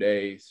AAU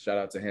days. Shout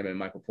out to him and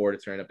Michael Porter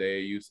turning up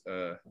the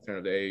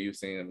AAU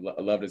scene.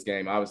 I love this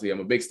game. Obviously, I'm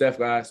a big Steph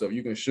guy, so if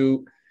you can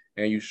shoot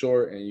and you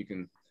short and you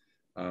can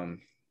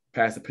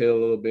pass the pill a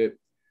little bit,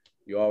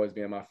 you always be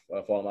in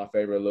fall in my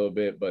favor a little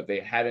bit. But they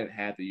haven't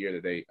had the year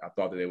that I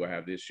thought that they would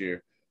have this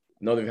year.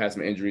 I know they've had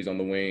some injuries on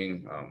the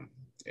wing,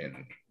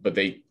 but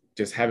they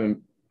just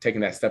haven't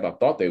taken that step I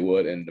thought they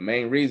would. And the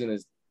main reason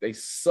is they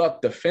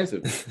suck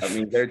defensively. I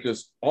mean, they're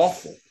just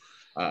awful.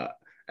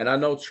 And I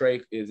know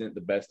Trae isn't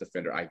the best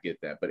defender. I get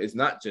that. But it's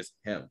not just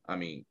him. I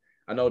mean,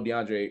 I know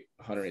DeAndre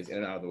Hunter is in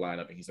and out of the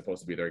lineup, and he's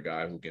supposed to be their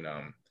guy who can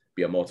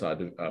be a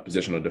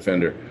multi-positional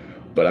defender.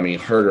 But, I mean,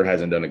 Herter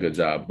hasn't done a good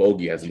job.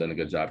 Bogey hasn't done a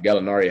good job.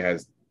 Gallinari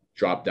has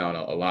dropped down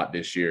a lot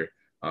this year.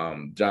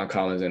 John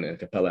Collins and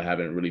Capella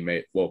haven't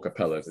really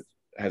Capella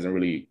hasn't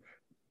really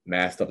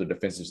masked up the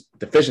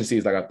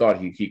deficiencies like I thought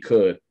he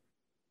could.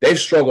 They've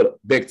struggled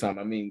big time.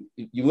 I mean,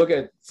 you look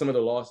at some of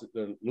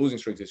the losing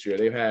streaks this year.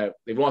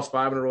 They've lost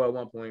 5 in a row at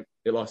one point.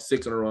 They lost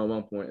 6 in a row at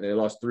one point, and they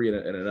lost 3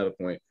 at another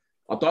point.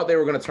 I thought they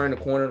were going to turn the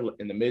corner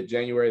in the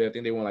mid-January. I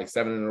think they won like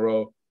 7 in a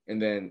row,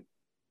 and then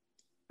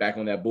back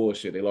on that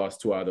bullshit, they lost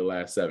 2 out of the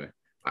last 7.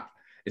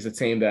 It's a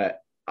team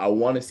that I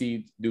want to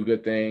see do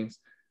good things.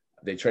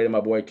 They traded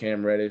my boy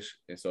Cam Reddish,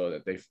 and so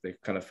that they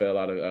kind of fell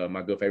out of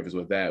my good favors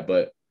with that.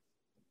 But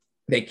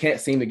they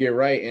can't seem to get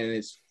right, and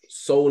it's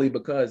solely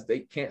because they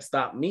can't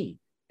stop me.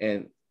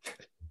 And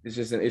it's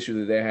just an issue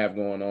that they have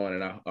going on,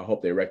 and I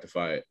hope they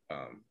rectify it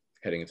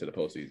heading into the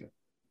postseason.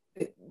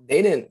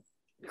 They didn't,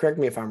 correct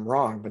me if I'm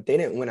wrong, but they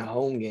didn't win a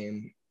home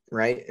game,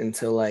 right,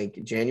 until like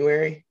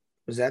January.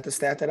 Was that the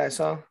stat that I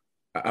saw?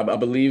 I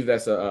believe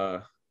that's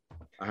I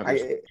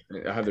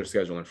have their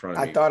schedule in front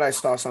of me. I thought I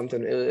saw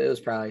something. It was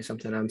probably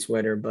something on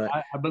Twitter, but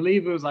I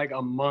believe it was like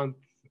a month,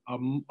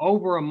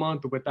 over a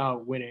month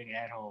without winning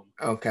at home.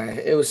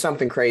 Okay. It was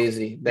something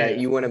crazy that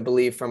you wouldn't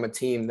believe from a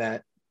team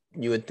that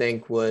you would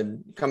think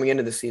would, coming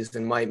into the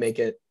season, might make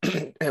it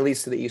at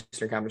least to the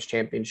Eastern Conference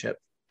Championship,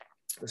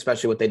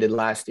 especially what they did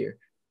last year,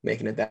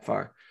 making it that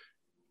far.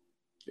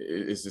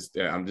 It's just,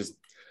 I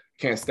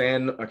can't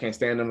stand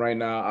them right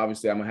now.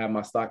 Obviously, I'm gonna have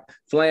my stock.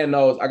 Flan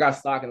knows I got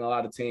stock in a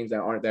lot of teams that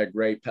aren't that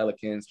great.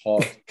 Pelicans,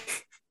 Hawks.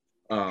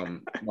 My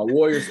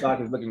Warriors stock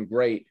is looking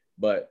great,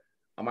 but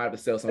I might have to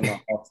sell some of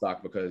my Hawk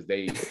stock because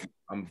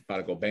I'm about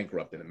to go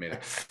bankrupt in a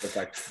minute.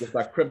 Just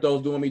like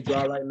crypto's doing me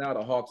dry right now,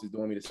 the Hawks is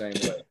doing me the same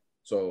way.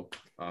 So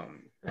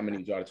I'm gonna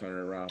need y'all to turn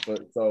it around.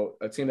 But so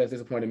a team that's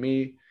disappointed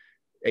me,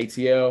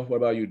 ATL. What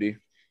about you, D?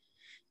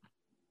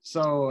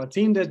 So a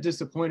team that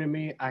disappointed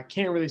me, I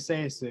can't really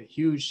say it's a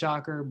huge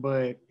shocker,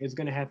 but it's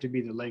going to have to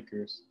be the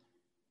Lakers.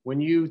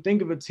 When you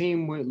think of a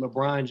team with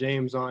LeBron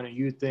James on it,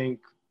 you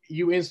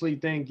instantly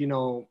think,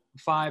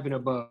 5 and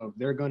above.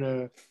 They're going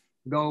to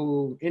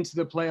go into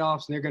the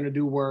playoffs and they're going to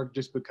do work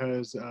just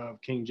because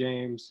of King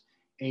James.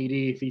 AD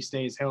if he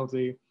stays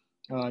healthy.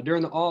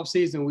 During the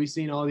offseason, we've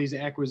seen all these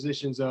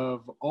acquisitions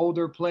of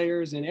older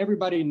players, and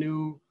everybody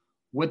knew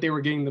what they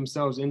were getting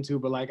themselves into.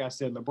 But like I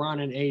said,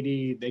 LeBron and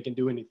AD, they can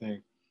do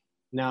anything.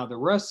 Now, the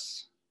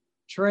Russ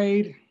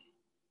trade,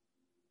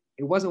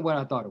 it wasn't what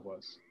I thought it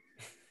was.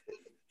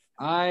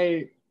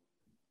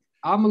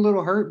 I'm a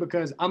little hurt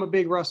because I'm a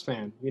big Russ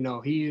fan. You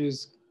know, he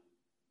is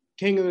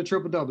king of the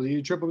triple-doubles. He's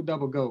a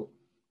triple-double GOAT.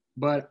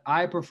 But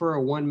I prefer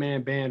a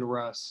one-man band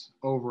Russ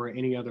over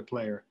any other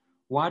player.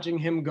 Watching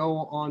him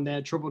go on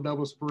that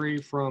triple-double spree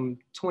from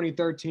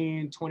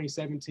 2013,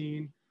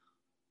 2017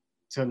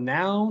 to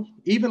now,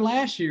 even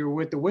last year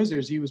with the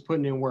Wizards, he was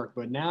putting in work.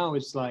 But now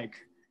it's like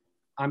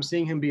I'm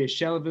seeing him be a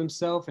shell of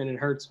himself, and it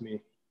hurts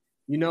me.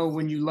 You know,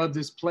 when you love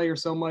this player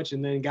so much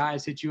and then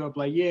guys hit you up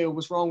like, yeah,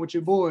 what's wrong with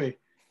your boy?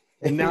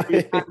 And now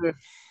you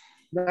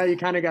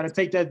kind of got to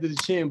take that to the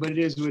chin, but it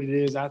is what it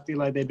is. I feel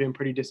like they've been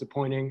pretty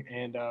disappointing,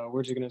 and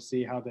we're just going to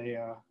see how they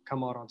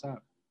come out on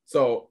top.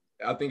 So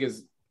I think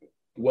it's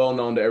well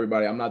known to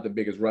everybody, I'm not the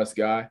biggest Russ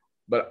guy,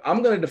 but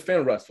I'm going to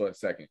defend Russ for a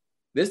second.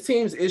 This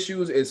team's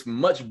issues is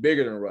much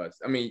bigger than Russ.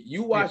 I mean,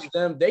 you watch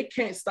them, they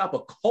can't stop a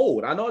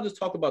cold. I know I just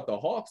talked about the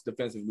Hawks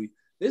defensively.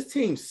 This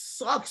team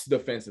sucks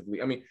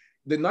defensively. I mean,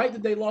 the night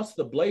that they lost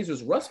to the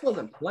Blazers, Russ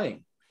wasn't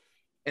playing.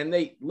 And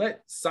they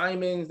let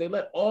Simons, they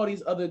let all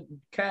these other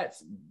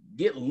cats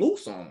get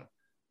loose on them.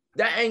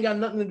 That ain't got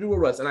nothing to do with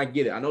Russ. And I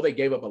get it. I know they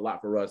gave up a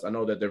lot for Russ. I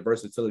know that their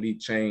versatility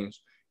changed,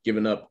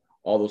 giving up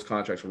all those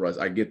contracts for Russ.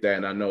 I get that.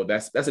 And I know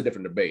that's a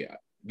different debate.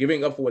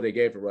 Giving up for what they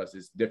gave for Russ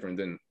is different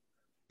than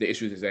the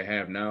issues that they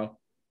have now.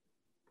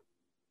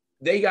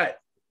 They got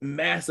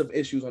massive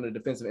issues on the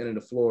defensive end of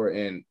the floor.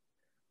 And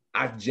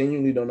I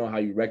genuinely don't know how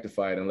you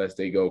rectify it unless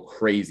they go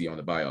crazy on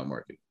the buyout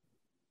market.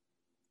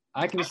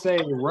 I can say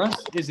Russ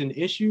is an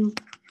issue,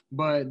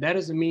 but that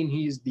doesn't mean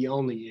he's the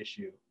only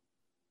issue.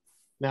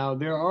 Now,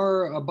 there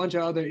are a bunch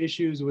of other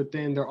issues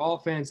within their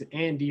offense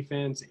and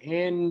defense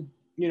and,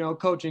 you know,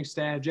 coaching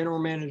staff, general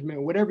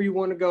management, whatever you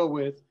want to go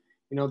with.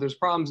 You know, there's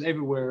problems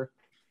everywhere.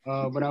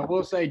 But I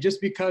will say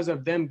just because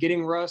of them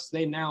getting Russ,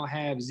 they now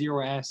have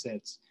zero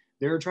assets.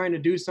 They're trying to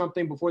do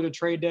something before the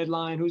trade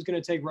deadline. Who's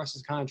going to take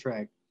Russ's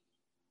contract?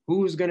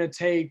 Who's going to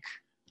take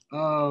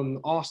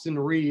Austin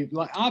Reeves?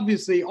 Like,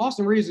 obviously,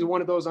 Austin Reeves is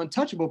one of those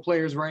untouchable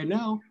players right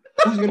now.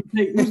 Who's going to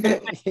take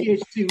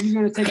THT? Who's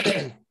going to take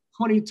that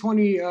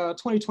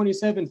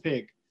 2027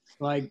 pick?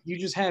 Like, you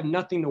just have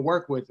nothing to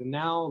work with. And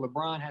now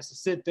LeBron has to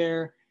sit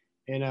there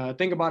and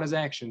think about his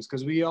actions,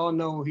 because we all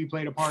know he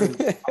played a part in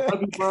it. I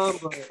love you, Bron,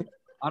 but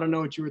I don't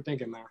know what you were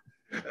thinking, man.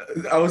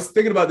 I was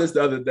thinking about this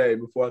the other day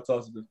before I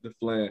tossed the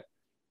Flynn.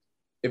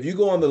 If you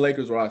go on the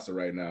Lakers roster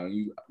right now and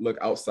you look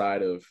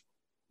outside of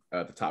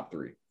the top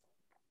three,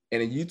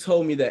 and if you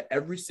told me that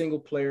every single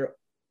player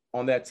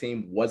on that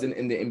team wasn't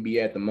in the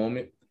NBA at the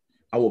moment,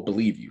 I will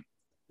believe you.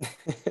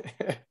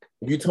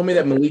 If you told me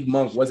that Malik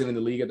Monk wasn't in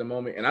the league at the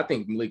moment, and I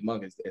think Malik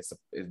Monk is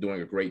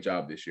doing a great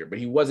job this year, but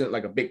he wasn't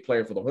like a big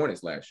player for the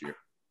Hornets last year,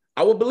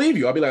 I would believe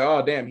you. I'll be like,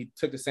 oh, damn, he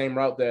took the same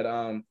route that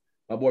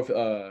my boy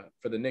for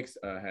the Knicks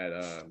had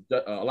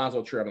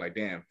Alonzo Trier. I'm like,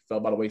 damn, fell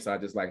by the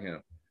wayside just like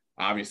him.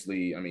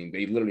 Obviously, I mean,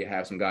 they literally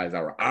have some guys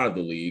that were out of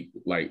the league,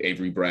 like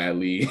Avery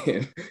Bradley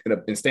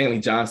and Stanley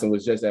Johnson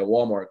was just at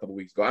Walmart a couple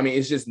weeks ago. I mean,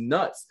 it's just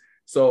nuts.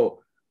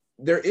 So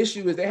their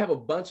issue is they have a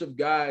bunch of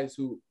guys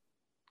who,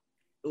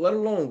 let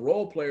alone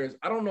role players,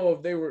 I don't know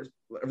if they're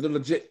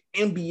legit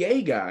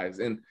NBA guys.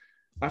 And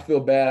I feel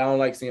bad. I don't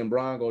like seeing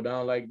Bron go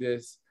down like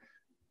this.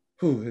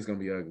 Whew, it's going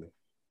to be ugly.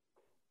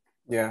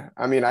 Yeah,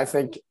 I mean, I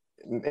think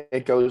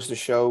it goes to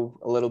show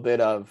a little bit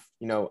of,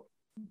 you know,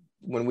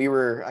 when we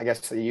were, I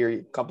guess,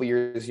 a couple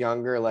years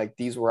younger, like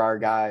these were our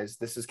guys.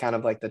 This is kind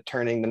of like the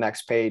turning the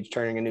next page,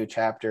 turning a new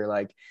chapter.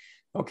 Like,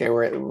 okay,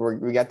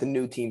 we got the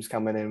new teams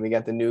coming in, we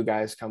got the new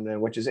guys coming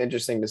in, which is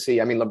interesting to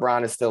see. I mean,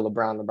 LeBron is still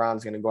LeBron.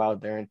 LeBron's going to go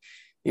out there and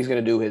he's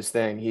going to do his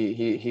thing.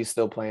 He's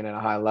still playing at a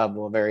high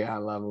level, a very high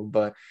level.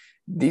 But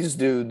these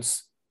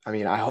dudes, I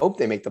mean, I hope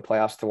they make the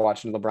playoffs to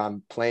watching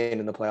LeBron playing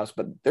in the playoffs,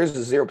 but there's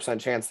a 0%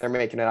 chance they're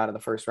making it out of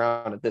the first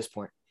round at this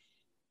point.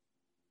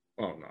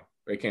 Oh no,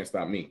 they can't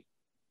stop me.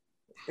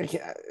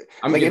 Yeah,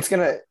 I'm like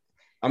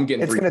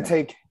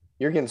getting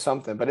you're getting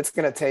something, but it's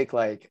gonna take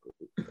like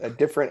a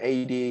different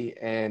AD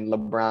and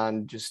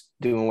LeBron just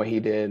doing what he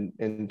did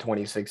in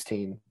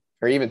 2016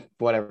 or even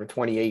whatever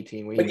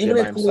 2018. But even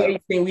in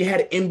 2018, we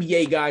had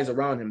NBA guys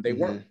around him. They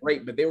weren't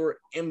great, but they were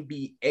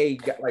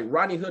NBA guys. Like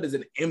Rodney Hood is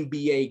an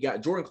NBA guy.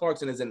 Jordan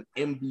Clarkson is an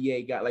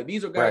NBA guy. Like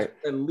these are guys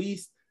who at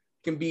least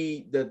can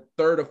be the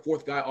third or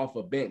fourth guy off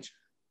a bench.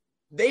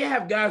 They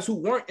have guys who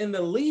weren't in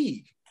the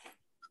league.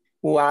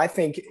 Well, I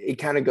think it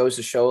kind of goes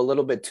to show a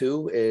little bit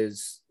too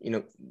is, you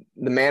know,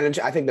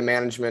 I think the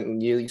management,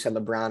 and you said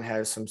LeBron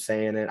has some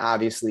say in it.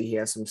 Obviously he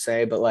has some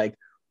say, but like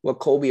what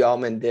Kobe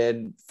Altman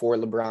did for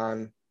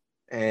LeBron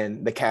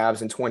and the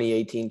Cavs in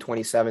 2018,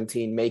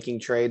 2017, making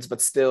trades,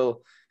 but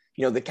still,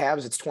 you know, the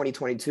Cavs, it's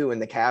 2022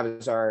 and the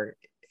Cavs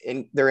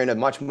they're in a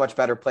much, much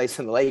better place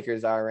than the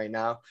Lakers are right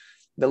now.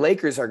 The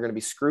Lakers are going to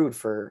be screwed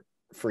for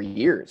for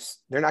years.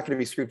 They're not going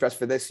to be screwed just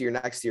for this year,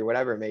 next year,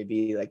 whatever it may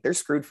be. Like, they're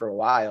screwed for a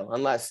while,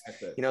 unless,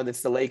 you know,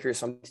 it's the Lakers.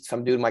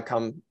 Some dude might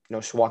come, you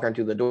know, walk around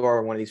through the door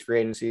or one of these free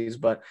agencies,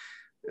 but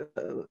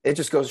it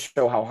just goes to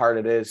show how hard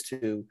it is to,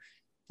 you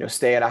know,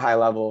 stay at a high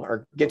level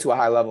or get to a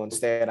high level and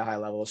stay at a high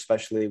level,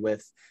 especially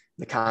with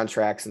the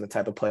contracts and the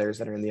type of players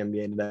that are in the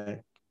NBA today.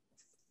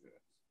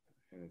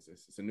 And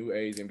it's a new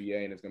age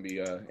NBA, and it's going to be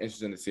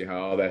interesting to see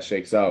how all that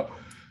shakes out.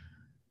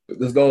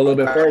 Let's go a little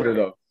bit further,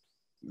 though.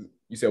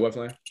 You said what,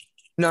 Flan?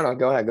 No,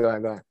 go ahead.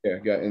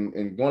 Yeah.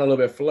 And going a little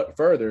bit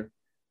further,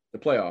 the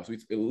playoffs. We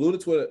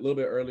alluded to it a little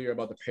bit earlier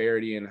about the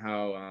parity and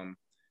how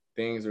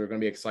things are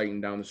going to be exciting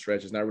down the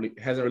stretch.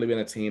 Hasn't really been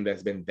a team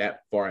that's been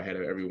that far ahead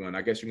of everyone.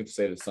 I guess you can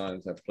say the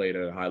Suns have played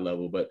at a high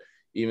level, but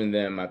even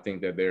them, I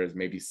think that there's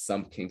maybe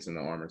some kinks in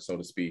the armor, so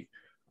to speak.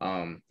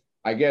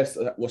 I guess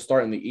we'll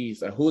start in the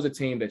East. Who is a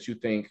team that you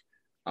think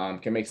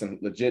can make some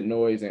legit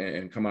noise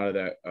and come out of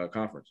that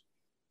conference?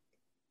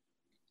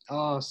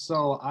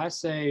 So I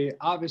say,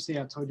 obviously,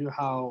 I told you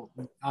how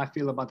I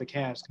feel about the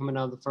Cavs coming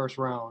out of the first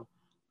round.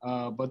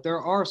 But there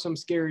are some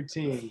scary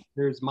teams.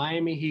 There's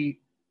Miami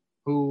Heat,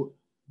 who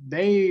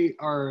they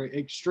are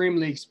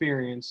extremely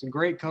experienced,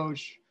 great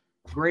coach,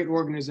 great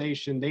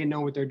organization. They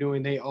know what they're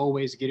doing. They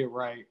always get it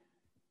right.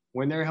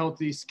 When they're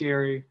healthy,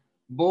 scary.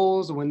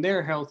 Bulls, when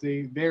they're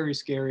healthy, very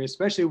scary,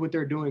 especially what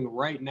they're doing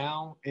right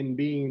now and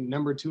being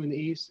number 2 in the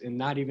East and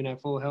not even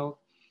at full health.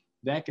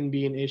 That can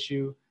be an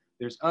issue.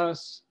 There's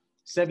us,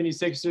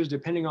 76ers,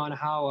 depending on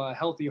how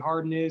healthy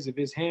Harden is. If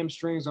his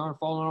hamstrings aren't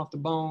falling off the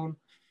bone,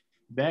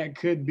 that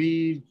could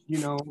be,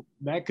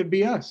 that could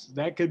be us.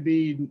 That could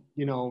be,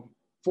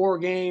 4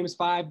 games,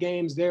 5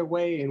 games their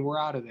way, and we're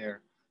out of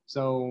there.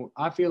 So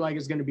I feel like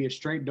it's going to be a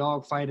straight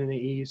dog fight in the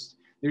East.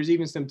 There's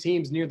even some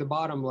teams near the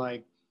bottom,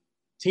 like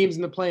teams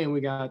in the play-in. We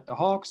got the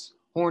Hawks,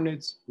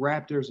 Hornets,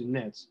 Raptors, and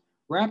Nets.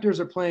 Raptors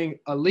are playing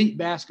elite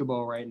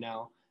basketball right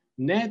now.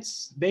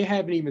 Nets, they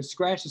haven't even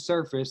scratched the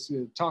surface,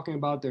 talking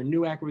about their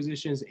new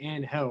acquisitions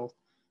and health.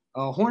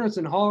 Hornets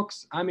and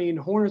Hawks,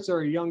 Hornets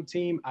are a young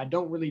team. I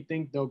don't really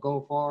think they'll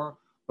go far,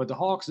 but the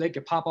Hawks, they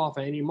could pop off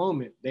at any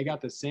moment. They got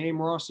the same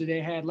roster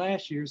they had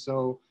last year,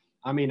 so,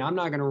 I'm not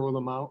going to rule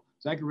them out.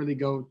 So I could really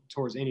go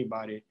towards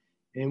anybody.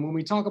 And when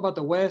we talk about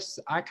the West,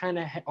 I kind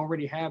of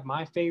already have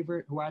my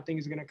favorite, who I think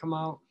is going to come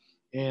out,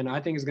 and I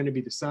think it's going to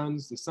be the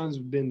Suns. The Suns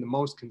have been the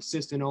most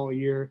consistent all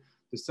year.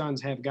 The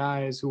Suns have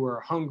guys who are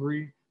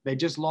hungry. They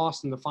just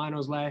lost in the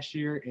finals last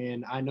year,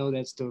 and I know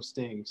that still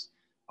stings.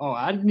 Oh,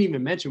 I didn't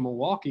even mention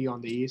Milwaukee on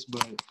the East,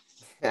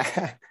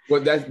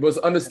 but that was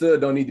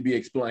understood don't need to be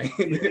explained.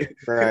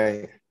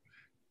 Right.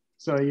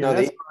 So, yeah,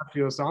 that's how I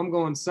feel. So I'm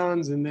going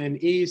Suns, and then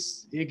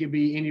East, it could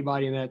be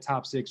anybody in that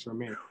top 6 for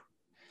me.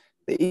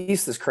 The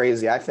East is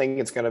crazy. I think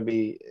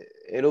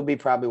it'll be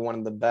probably one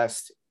of the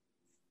best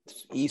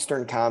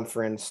Eastern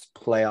Conference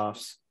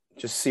playoffs,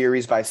 just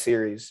series by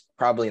series,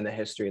 probably in the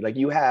history. Like,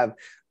 you have,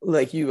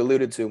 like you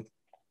alluded to,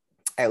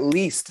 at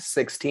least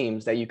 6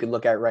 teams that you could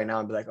look at right now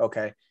and be like,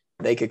 okay,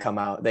 they could come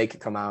out.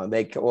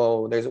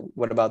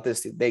 What about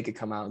this? They could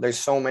come out. There's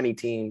so many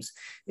teams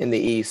in the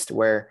East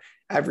where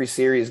every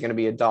series is going to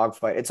be a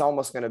dogfight. It's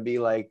almost going to be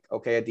like,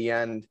 okay, at the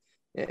end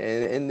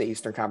in the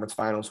Eastern Conference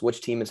Finals,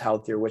 which team is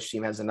healthier, which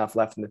team has enough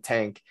left in the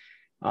tank.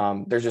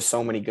 There's just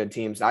so many good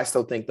teams. I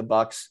still think the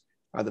Bucks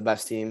are the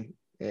best team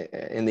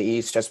in the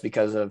East just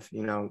because of,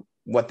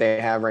 what they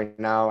have right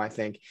now. I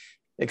think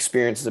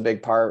experience is a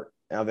big part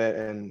of it,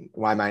 and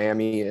why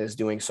Miami is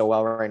doing so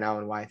well right now,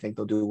 and why I think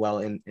they'll do well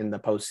in the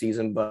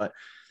postseason. But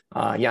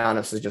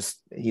Giannis is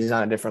he's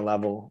on a different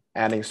level.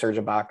 Adding Serge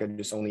Ibaka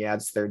just only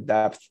adds to their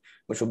depth,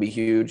 which will be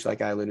huge,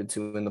 like I alluded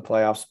to in the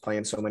playoffs,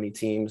 playing so many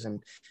teams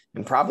and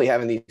probably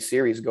having these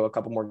series go a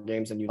couple more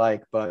games than you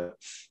like. But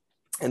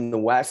in the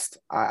West,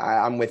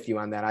 I'm with you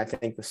on that. I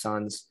think the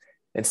Suns,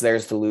 it's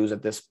theirs to lose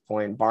at this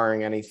point,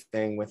 barring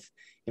anything with,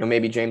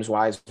 maybe James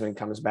Wiseman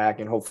comes back,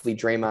 and hopefully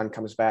Draymond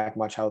comes back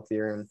much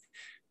healthier.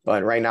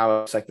 But right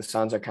now, it's like the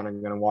Suns are kind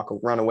of going to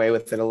run away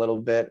with it a little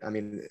bit.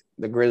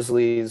 The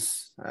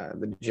Grizzlies,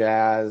 the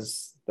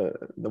Jazz,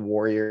 the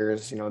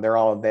Warriors, they're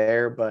all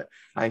there. But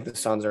I think the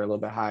Suns are a little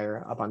bit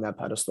higher up on that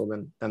pedestal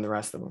than the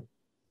rest of them.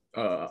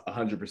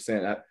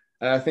 100%.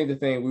 I think the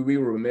thing, we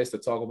were remiss to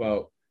talk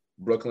about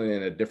Brooklyn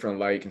in a different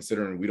light,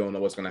 considering we don't know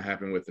what's going to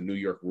happen with the New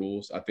York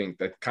rules. I think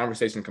that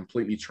conversation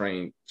completely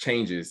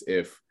changes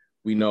if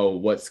we know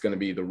what's going to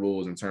be the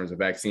rules in terms of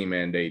vaccine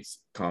mandates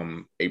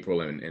come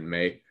April and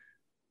May.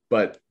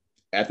 But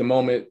at the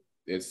moment,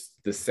 it's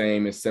the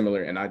same and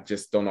similar, and I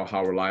just don't know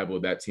how reliable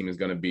that team is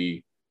going to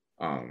be.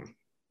 I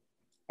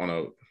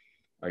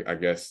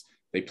guess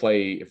if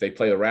they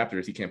play the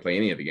Raptors, he can't play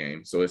any of the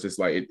games. So it's just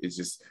like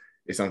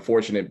it's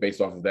unfortunate based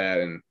off of that,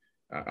 and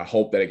I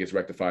hope that it gets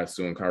rectified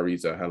soon.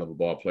 Kyrie's a hell of a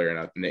ball player,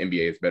 and the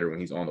NBA is better when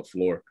he's on the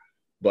floor.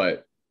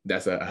 But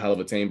that's a hell of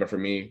a team. But for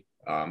me,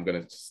 I'm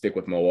going to stick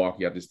with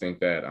Milwaukee. I just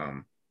think that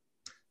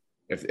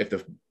if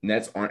the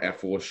Nets aren't at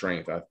full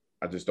strength,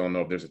 I just don't know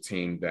if there's a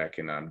team that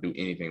can do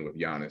anything with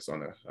Giannis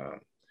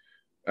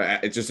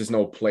It's just there's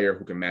no player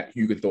who can match.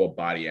 You could throw a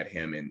body at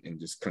him and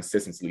just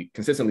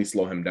consistently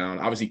slow him down.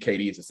 Obviously,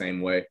 KD is the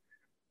same way,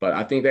 but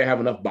I think they have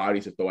enough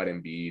bodies to throw at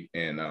Embiid,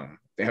 and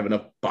they have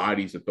enough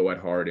bodies to throw at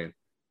Harden.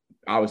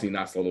 Obviously,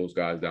 not slow those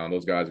guys down.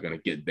 Those guys are going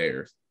to get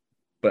theirs,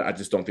 but I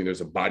just don't think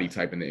there's a body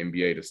type in the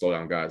NBA to slow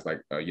down guys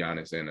like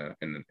Giannis and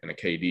a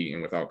KD.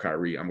 And without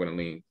Kyrie, I'm going to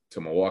lean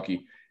to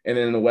Milwaukee. And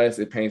then in the West,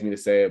 it pains me to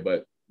say it,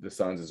 but the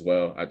Suns as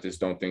well. I just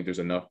don't think there's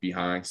enough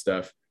behind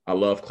Steph. I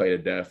love Klay to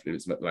death.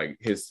 It's like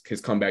his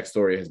comeback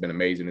story has been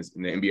amazing.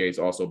 And the NBA is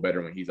also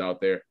better when he's out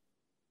there.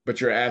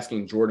 But you're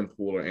asking Jordan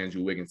Poole or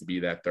Andrew Wiggins to be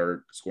that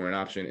third scoring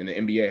option. And the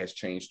NBA has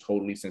changed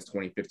totally since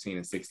 2015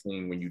 and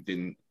 16 when you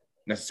didn't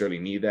necessarily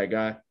need that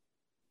guy.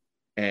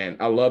 And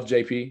I love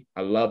JP.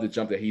 I love the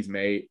jump that he's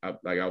made. I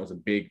was a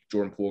big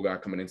Jordan Poole guy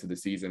coming into the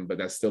season, but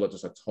that's still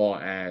just a tall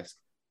ask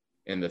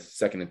in the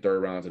second and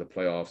third rounds of the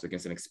playoffs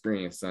against an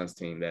experienced Suns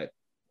team that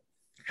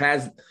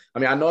has, I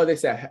mean, I know they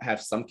say I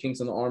have some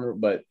kinks in the armor,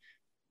 but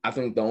I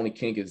think the only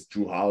kink is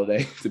Drew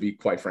Holiday, to be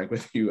quite frank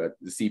with you.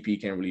 The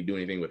CP can't really do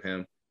anything with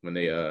him when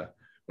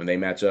they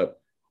match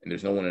up, and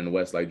there's no one in the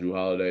West like Drew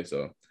Holiday.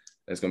 So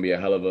that's going to be a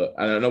hell of a,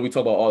 I don't know we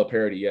talk about all the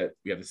parity yet.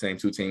 We have the same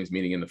two teams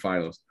meeting in the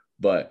finals,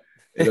 but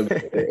it'll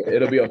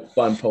be a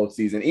fun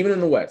postseason, even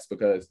in the West,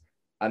 because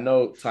I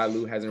know Ty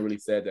Lue hasn't really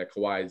said that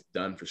Kawhi is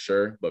done for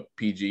sure, but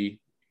PG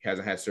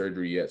hasn't had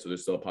surgery yet, so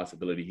there's still a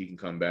possibility he can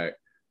come back.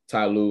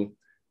 Ty Lue,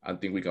 I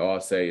think we can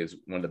all say, is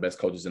one of the best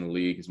coaches in the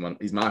league.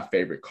 He's my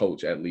favorite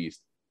coach, at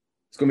least.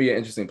 It's going to be an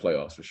interesting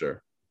playoffs for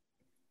sure.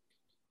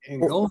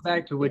 And going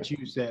back to what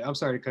you said, I'm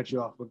sorry to cut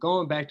you off, but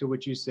going back to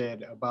what you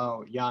said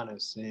about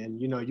Giannis,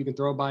 and, you can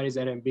throw bodies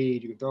at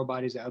Embiid, you can throw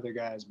bodies at other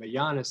guys, but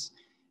Giannis,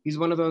 he's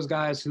one of those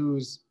guys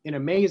who's an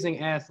amazing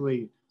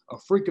athlete, a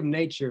freak of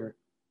nature,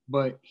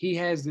 but he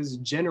has this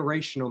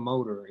generational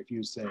motor, if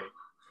you say.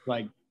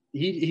 Like,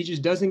 he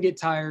just doesn't get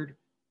tired.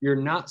 You're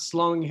not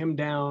slowing him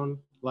down.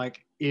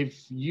 Like,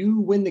 if you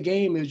win the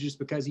game, it's just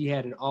because he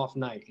had an off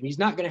night. And he's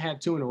not going to have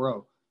two in a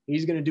row.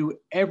 He's going to do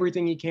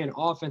everything he can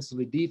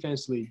offensively,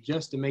 defensively,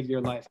 just to make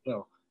your life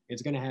go.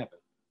 It's going to happen.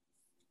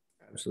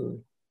 Absolutely.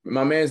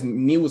 My man's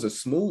knee was a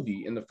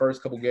smoothie in the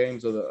first couple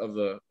games of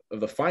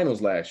the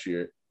finals last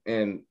year.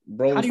 And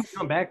bro, how do you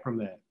come back from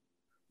that?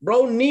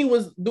 Bro, knee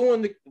was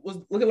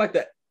looking like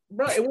that.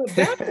 Bro, it went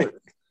backwards.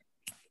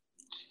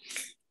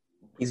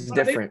 He's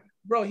different.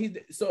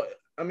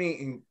 I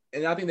mean,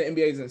 and I think the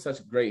NBA is in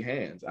such great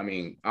hands. I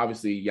mean,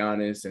 obviously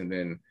Giannis, and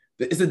then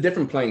it's a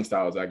different playing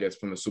styles, I guess,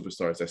 from the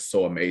superstars. That's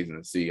so amazing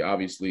to see.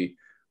 Obviously,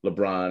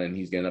 LeBron, and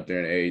he's getting up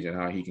there in age, and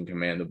how he can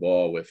command the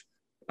ball with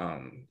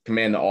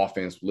command the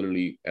offense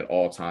literally at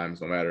all times,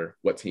 no matter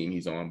what team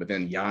he's on. But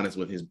then Giannis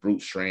with his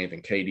brute strength,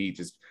 and KD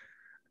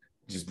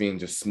just being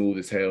just smooth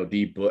as hell,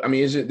 deep. But I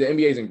mean, it's just, the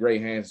NBA is in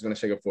great hands. It's going to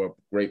shake up for a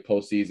great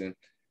postseason,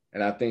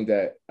 and I think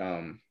that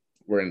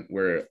we're in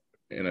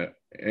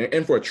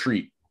for a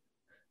treat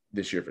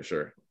this year for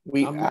sure.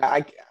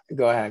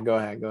 Go ahead.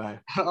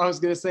 I was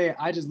gonna say,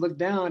 I just looked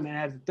down and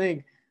had to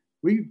think,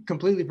 we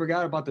completely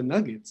forgot about the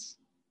Nuggets.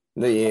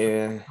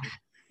 Yeah,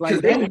 like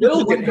they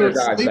will get their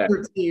guys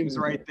sleeper back. Teams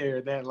right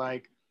there that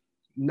like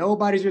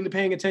nobody's really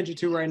paying attention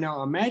to right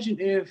now. Imagine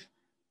if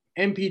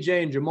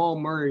MPJ and Jamal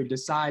Murray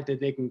decide that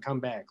they can come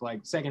back like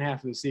second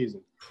half of the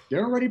season.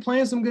 They're already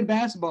playing some good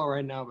basketball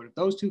right now, but if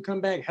those two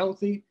come back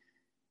healthy,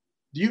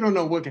 you don't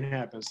know what can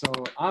happen. So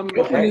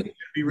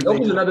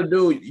Jokic's another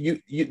dude.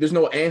 You there's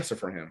no answer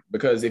for him,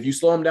 because if you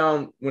slow him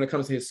down when it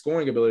comes to his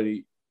scoring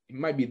ability, he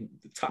might be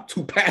the top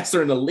 2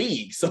 passer in the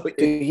league. So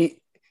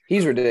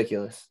he's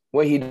ridiculous.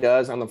 What he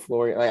does on the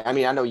floor. Like, I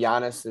mean, I know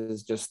Giannis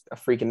is just a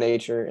freak of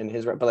nature in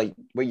his, but like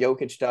what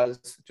Jokic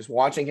does, just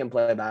watching him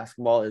play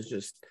basketball is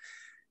just,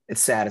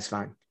 it's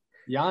satisfying.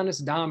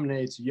 Giannis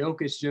dominates.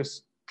 Jokic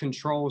just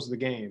controls the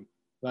game.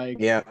 Like,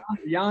 yeah,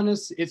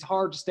 Giannis, it's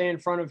hard to stay in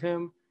front of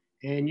him,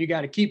 and you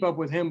got to keep up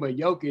with him. But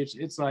Jokic,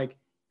 it's like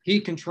he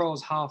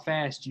controls how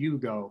fast you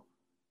go.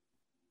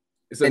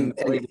 It's a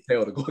great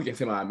detail to go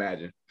against him, I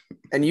imagine.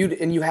 And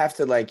you have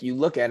to, like, you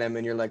look at him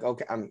and you're like,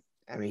 okay,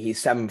 I mean, he's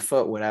 7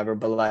 foot, whatever,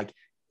 but like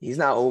he's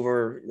not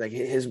over, like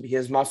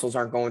his muscles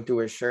aren't going through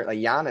his shirt. Like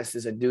Giannis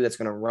is a dude that's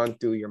gonna run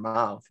through your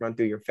mouth, run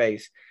through your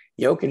face.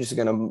 Jokic is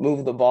gonna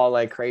move the ball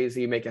like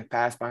crazy, make a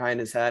pass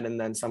behind his head, and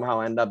then somehow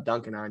end up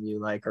dunking on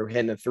you, like, or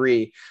hitting a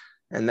 3.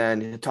 And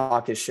then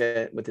talk his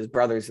shit with his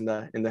brothers in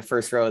the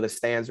first row of the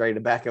stands, ready to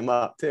back him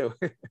up too.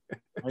 I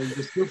was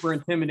just super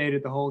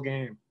intimidated the whole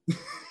game.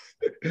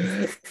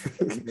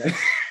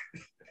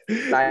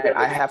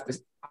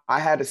 I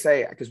had to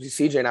say, because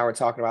CJ and I were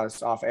talking about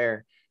this off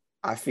air,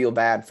 I feel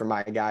bad for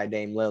my guy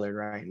Dame Lillard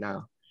right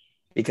now,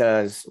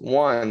 because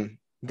Dame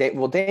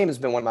has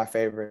been one of my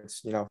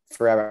favorites,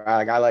 forever.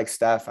 I like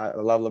Steph, I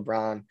love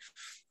LeBron,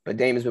 but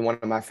Dame has been one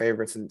of my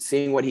favorites. And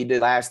seeing what he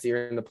did last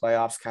year in the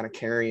playoffs, kind of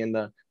carrying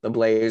the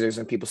Blazers,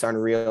 and people starting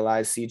to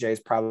realize CJ is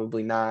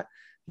probably not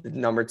the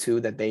number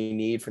 2 that they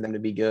need for them to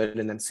be good.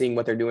 And then seeing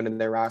what they're doing in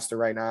their roster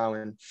right now,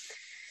 and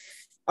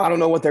I don't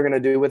know what they're going to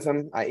do with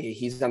him.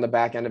 He's on the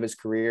back end of his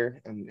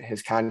career, and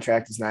his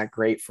contract is not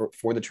great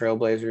for the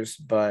Trailblazers.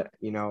 But,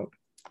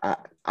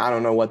 I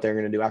don't know what they're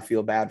going to do. I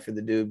feel bad for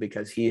the dude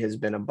because he has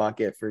been a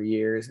bucket for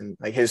years, and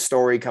like his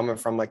story coming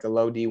from like a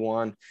low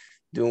D1,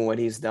 doing what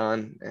he's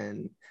done,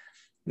 and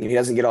he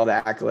doesn't get all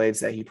the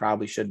accolades that he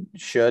probably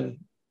should,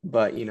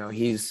 but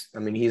he's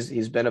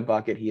been a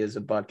bucket. He is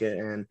a bucket,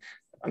 and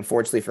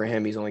unfortunately for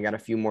him, he's only got a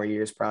few more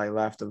years probably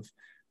left of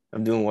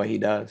doing what he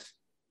does.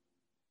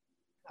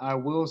 I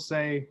will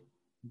say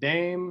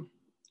Dame,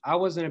 I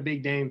wasn't a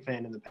big Dame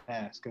fan in the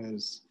past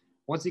because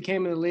once he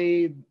came in the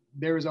league,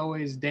 there was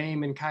always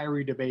Dame and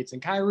Kyrie debates.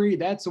 And Kyrie,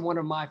 that's one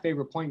of my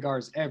favorite point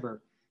guards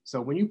ever.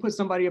 So when you put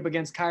somebody up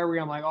against Kyrie,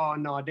 I'm like, oh,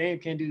 no, Dame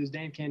can't do this,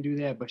 Dame can't do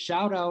that. But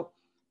shout out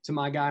to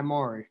my guy,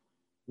 Maury.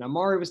 Now,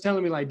 Maury was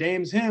telling me, like,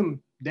 Dame's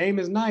him. Dame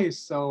is nice.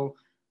 So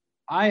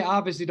I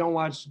obviously don't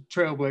watch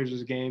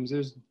Trailblazers games.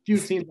 There's a few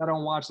teams I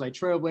don't watch, like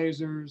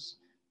Trailblazers,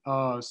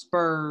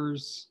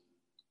 Spurs.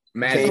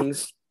 Magic.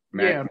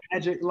 Yeah,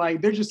 Magic.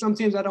 Like, there's just some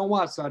teams I don't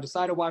watch. So I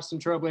decided to watch some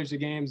Trailblazer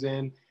games,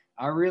 and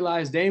I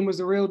realized Dame was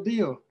the real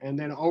deal. And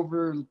then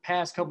over the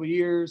past couple of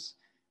years,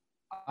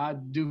 I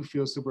do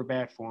feel super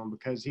bad for him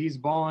because he's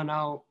balling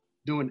out,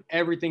 doing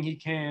everything he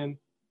can,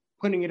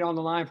 putting it on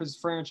the line for his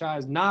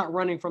franchise, not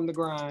running from the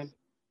grind.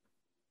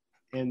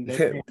 And they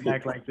came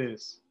back like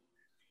this.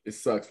 It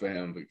sucks for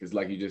him because,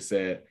 like you just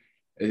said,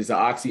 it's an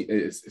oxymoron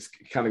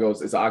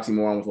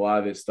with a lot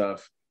of this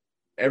stuff.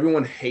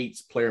 Everyone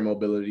hates player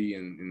mobility,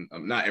 and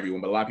not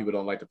everyone, but a lot of people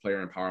don't like the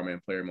player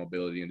empowerment, player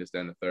mobility, and this, that,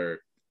 and the third.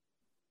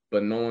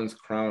 But no one's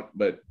crowned.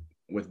 But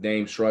with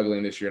Dame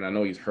struggling this year, and I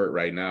know he's hurt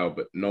right now,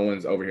 but no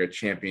one's over here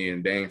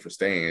championing Dame for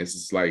staying. It's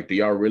just like, do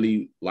y'all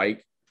really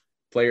like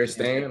players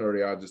staying, or are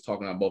y'all just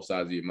talking on both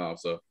sides of your mouth?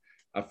 So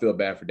I feel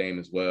bad for Dame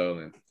as well,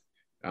 and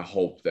I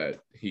hope that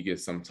he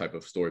gets some type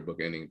of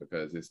storybook ending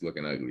because it's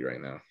looking ugly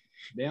right now.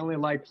 They only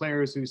like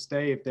players who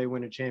stay if they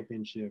win a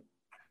championship.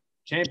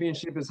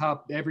 Championship is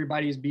how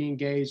everybody's being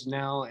engaged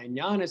now, and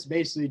Giannis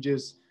basically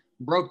just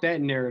broke that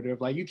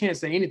narrative. Like, you can't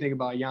say anything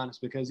about Giannis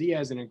because he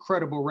has an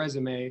incredible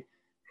resume,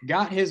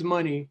 got his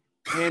money,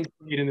 and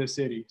stayed in the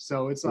city.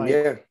 So it's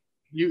like,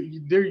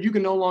 you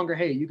can no longer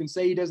hate. You can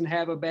say he doesn't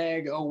have a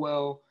bag. Oh,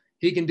 well,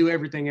 he can do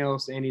everything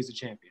else, and he's a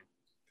champion.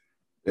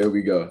 There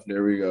we go.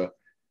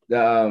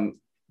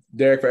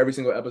 Deric, for every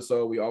single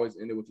episode, we always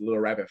end it with a little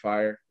rapid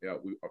fire. Yeah,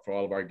 for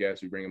all of our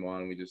guests, we bring them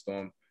on and we just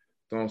throw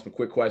them some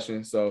quick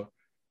questions. So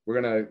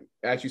we're going to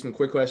ask you some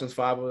quick questions,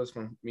 5 of us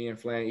from me and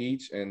Flan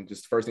each, and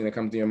just the first thing that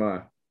comes to your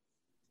mind.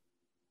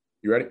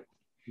 You ready?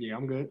 Yeah,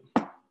 I'm good.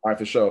 All right,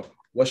 for sure.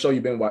 What show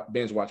you been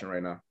binge watching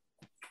right now?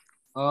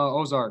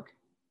 Ozark.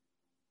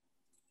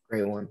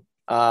 Great one.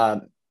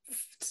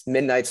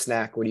 Midnight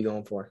snack. What are you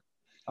going for?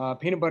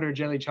 Peanut butter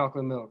jelly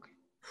chocolate milk.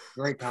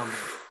 Great combo.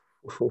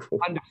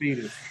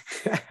 Undefeated.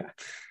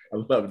 I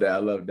love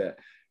that.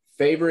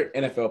 Favorite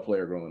NFL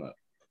player growing up?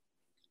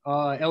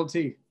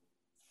 LT.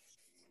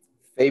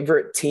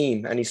 Favorite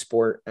team? Any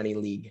sport? Any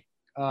league?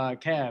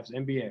 Cavs.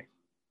 NBA.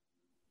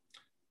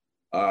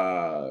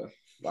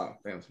 Wow,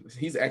 damn.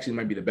 He's actually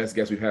might be the best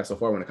guest we've had so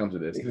far when it comes to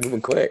this. He's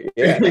moving quick.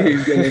 Yeah.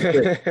 He's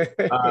getting quick.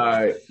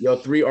 Your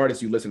 3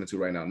 artists you listening to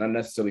right now? Not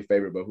necessarily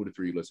favorite, but who the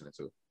 3 you listening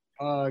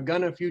to?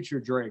 Gunna, Future,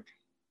 Drake.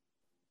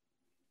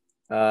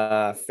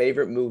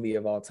 Favorite movie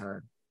of all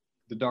time?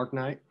 The Dark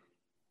Knight.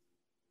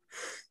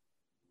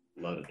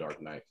 Love The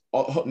Dark Knight.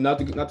 Oh, not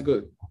to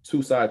go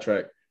too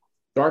sidetrack.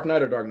 Dark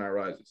Knight or Dark Knight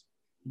Rises?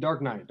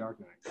 Dark Knight.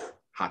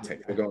 Hot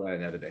take. We're going to that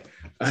another day.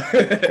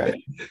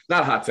 Okay.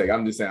 Not hot take.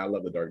 I'm just saying I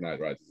love The Dark Knight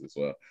Rises as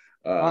well.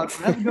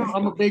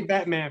 I'm a big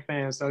Batman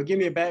fan, so give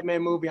me a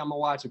Batman movie, I'm gonna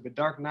watch it. But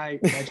Dark Knight,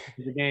 that's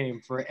the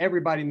game for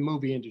everybody in the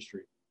movie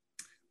industry.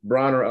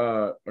 Bron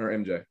or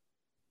MJ?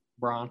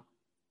 Bron.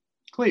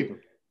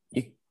 Cleveland.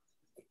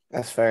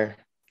 That's fair.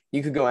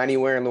 You could go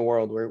anywhere in the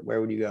world.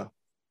 Where would you go?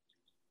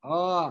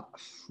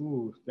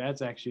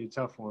 That's actually a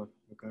tough one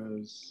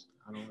because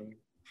I don't really.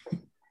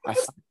 I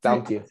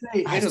stumped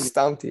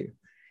you.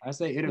 I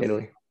say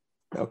Italy.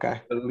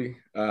 Okay. Italy.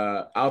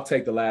 I'll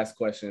take the last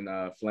question,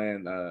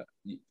 Flan.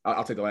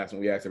 I'll take the last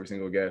one we ask every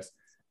single guest.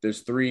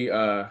 There's 3.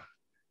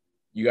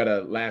 You got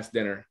a last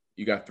dinner.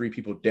 You got 3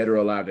 people dead or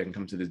alive that can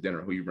come to this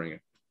dinner. Who you bringing?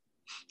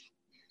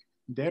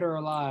 Dead or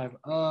alive?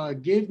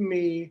 Give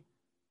me.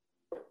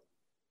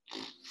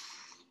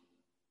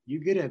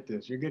 You're good at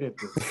this. Because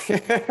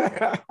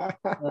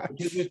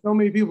there's so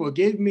many people.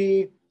 Give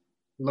me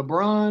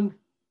LeBron,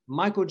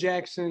 Michael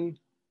Jackson,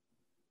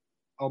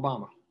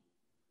 Obama.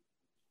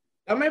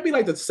 That might be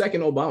like the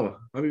second Obama.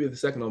 I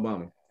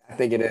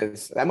think it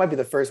is. That might be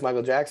the first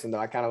Michael Jackson, though.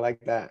 I kind of like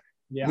that.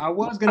 Yeah, I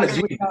was going to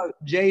switch out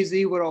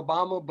Jay-Z with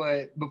Obama,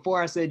 but before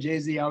I said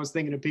Jay-Z, I was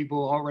thinking of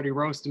people already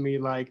roasting me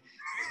like,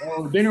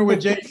 oh, dinner with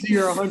Jay-Z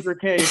or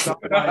 100K. So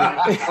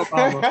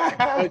Obama.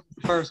 That's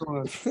the first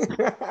one.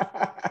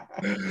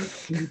 I'm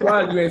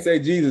surprised you ain't say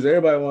Jesus.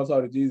 Everybody wants to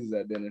talk to Jesus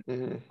at dinner.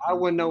 Mm-hmm. I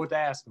wouldn't know what to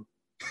ask him.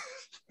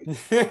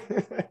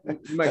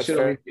 You might shit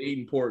on me for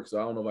eating pork, so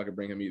I don't know if I could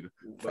bring him either.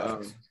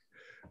 But,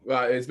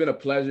 well, it's been a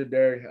pleasure,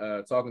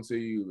 Deric, talking to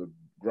you.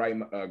 Great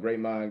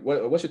mind.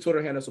 What's your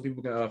Twitter handle so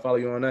people can follow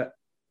you on that?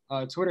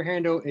 Twitter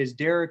handle is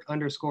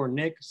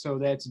Deric_Nick. So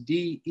that's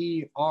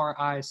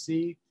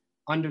DERIC_NIC.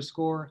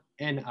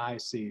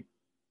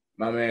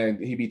 My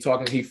man, he be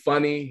talking. He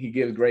funny. He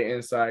gives great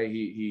insight.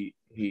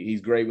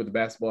 He's great with the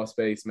basketball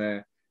space,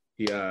 man.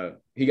 He got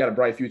a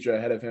bright future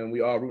ahead of him.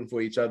 We all rooting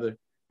for each other.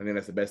 I think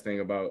that's the best thing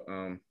about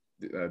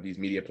these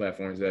media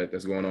platforms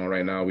that's going on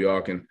right now. We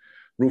all can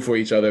root for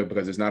each other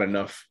because there's not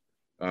enough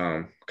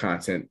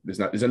content.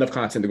 There's enough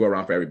content to go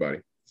around for everybody.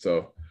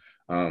 So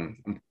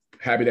I'm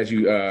happy that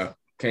you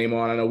came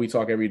on. I know we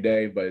talk every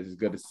day, but it's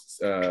good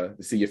to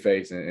see your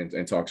face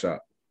and talk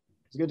shop.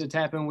 It's good to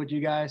tap in with you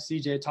guys.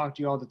 CJ, talk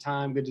to you all the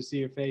time. Good to see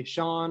your face.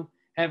 Sean,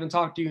 haven't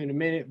talked to you in a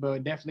minute,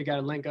 but definitely got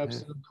to link up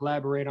soon,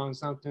 collaborate on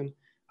something.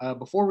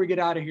 Before we get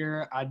out of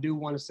here, I do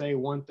want to say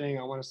one thing.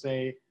 I want to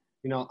say,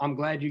 I'm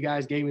glad you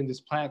guys gave me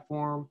this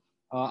platform.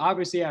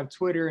 Obviously, I have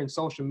Twitter and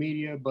social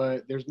media,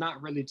 but there's not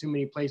really too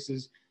many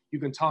places you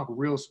can talk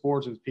real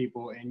sports with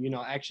people and,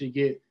 actually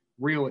get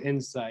real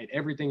insight.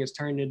 Everything is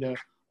turned into,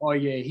 oh,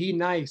 yeah, he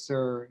nice,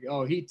 or,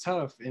 oh, he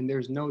tough, and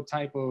there's no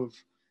type of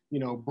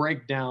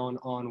breakdown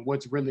on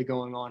what's really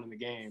going on in the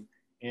game,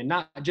 and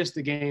not just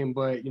the game,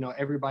 but,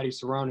 everybody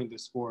surrounding the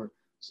sport.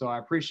 So I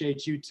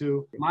appreciate you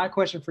too. My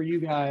question for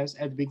you guys,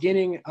 at the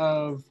beginning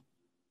of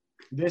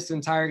this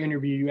entire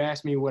interview, you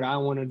asked me what I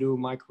want to do with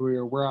my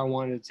career, where I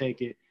wanted to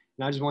take it.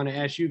 And I just want to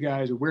ask you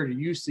guys, where do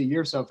you see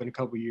yourself in a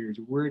couple of years?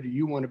 Where do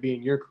you want to be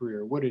in your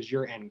career? What is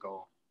your end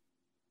goal?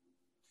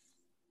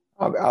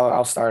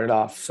 I'll start it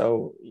off.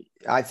 So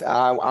I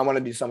want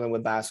to do something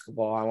with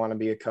basketball. I want to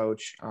be a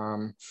coach.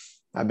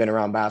 I've been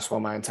around basketball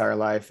my entire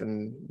life,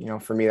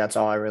 and for me, that's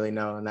all I really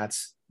know, and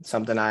that's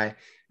something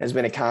has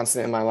been a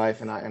constant in my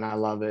life, and I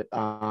love it.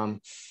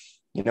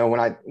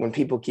 When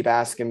people keep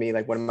asking me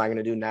like, what am I going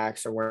to do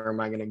next, or where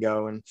am I going to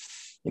go, and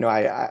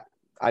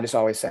I just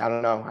always say I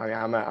don't know. I mean,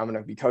 I'm going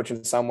to be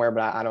coaching somewhere,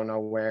 but I don't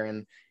know where,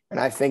 and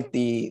I think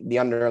the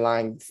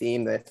underlying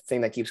theme, the thing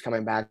that keeps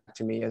coming back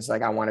to me is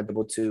like I want to be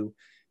able to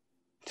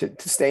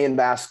stay in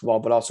basketball,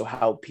 but also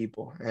help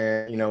people.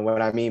 And,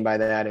 what I mean by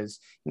that is,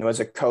 as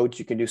a coach,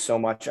 you can do so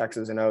much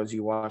X's and O's,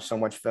 you watch so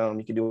much film,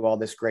 you can do all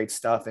this great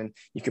stuff, and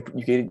you could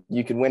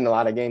win a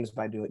lot of games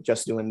by doing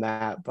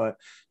that. But,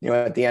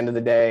 at the end of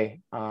the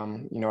day,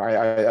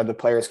 are the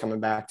players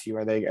coming back to you?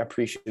 Are they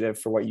appreciative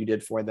for what you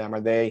did for them?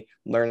 Are they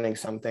learning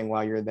something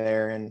while you're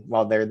there and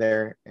while they're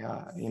there,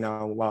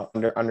 while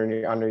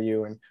under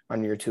you and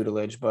under your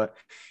tutelage? But,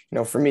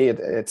 for me,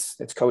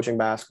 it's coaching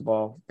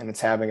basketball, and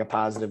it's having a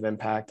positive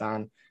impact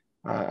on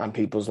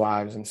people's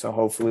lives. And so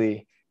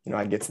hopefully,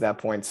 I get to that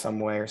point some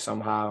way or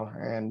somehow.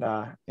 And,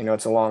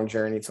 it's a long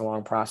journey. It's a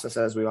long process,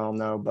 as we all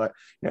know, but,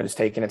 just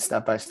taking it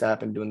step by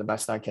step and doing the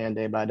best I can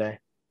day by day.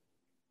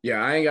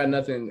 Yeah, I ain't got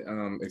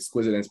nothing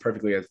exquisite and as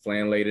perfectly as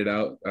Flan laid it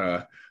out.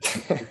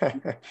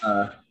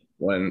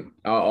 When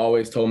I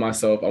always told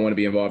myself I want to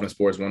be involved in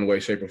sports one way,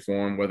 shape, or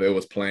form, whether it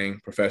was playing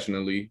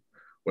professionally,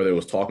 whether it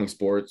was talking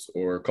sports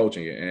or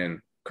coaching it. And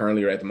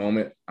currently, or at the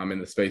moment, I'm in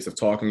the space of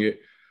talking it.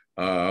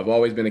 I've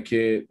always been a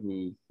kid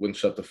who wouldn't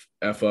shut the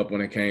F up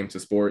when it came to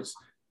sports.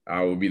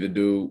 I would be the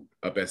dude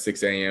up at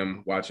 6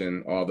 a.m.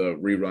 watching all the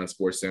rerun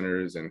sports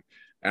centers. And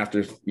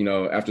after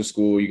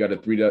school, you got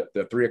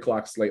the 3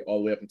 o'clock slate all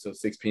the way up until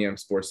 6 p.m.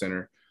 Sports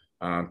Center,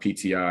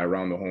 PTI,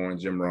 Around the Horn,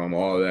 Jim Rome,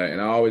 all of that.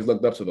 And I always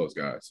looked up to those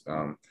guys.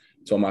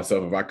 Told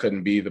myself if I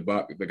couldn't be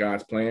the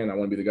guys playing, I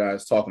want to be the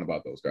guys talking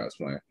about those guys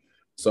playing.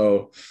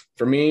 So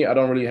for me, I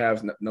don't really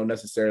have no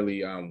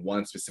necessarily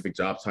one specific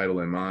job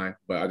title in mind,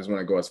 but I just want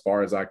to go as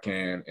far as I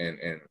can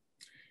and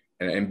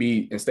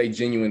stay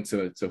genuine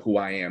to who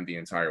I am the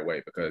entire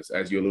way. Because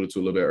as you alluded to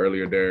a little bit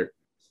earlier, Deric,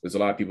 there's a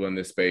lot of people in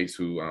this space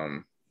who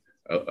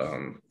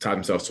tie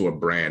themselves to a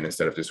brand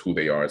instead of just who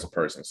they are as a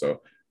person.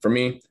 So for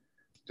me,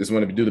 just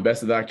want to do the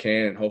best that I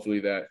can, and hopefully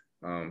that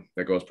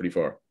goes pretty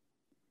far.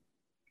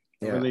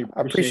 Yeah, really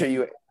I appreciate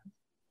you.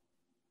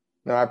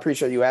 No, I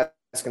appreciate you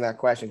asking that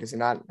question, because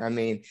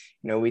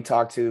we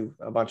talk to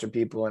a bunch of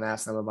people and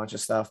ask them a bunch of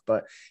stuff,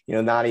 but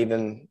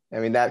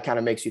that kind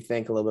of makes you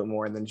think a little bit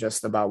more than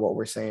just about what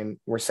we're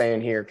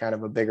saying here, kind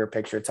of a bigger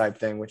picture type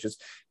thing, which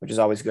is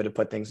always good to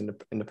put things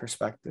into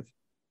perspective.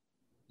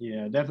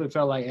 Yeah, definitely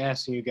felt like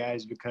asking you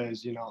guys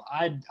because,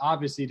 I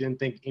obviously didn't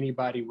think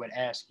anybody would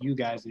ask you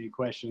guys any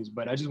questions,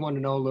 but I just want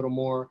to know a little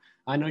more.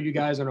 I know you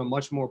guys are on a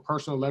much more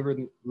personal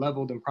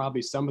level than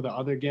probably some of the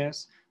other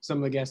guests. Some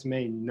of the guests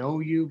may know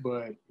you,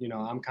 but,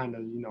 I'm kind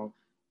of,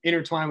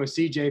 intertwined with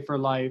CJ for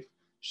life.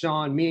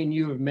 Sean, me and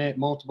you have met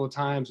multiple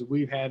times.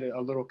 We've had a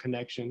little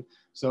connection.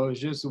 So it's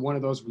just one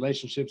of those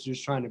relationships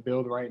just trying to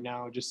build right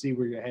now, just see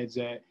where your head's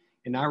at.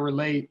 And I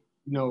relate,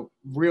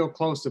 real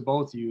close to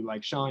both of you.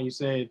 Like Sean, you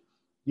said,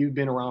 you've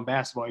been around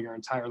basketball your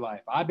entire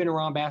life. I've been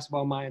around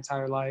basketball my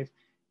entire life.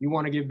 You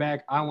want to give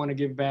back, I want to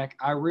give back.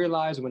 I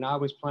realized when I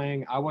was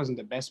playing, I wasn't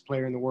the best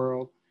player in the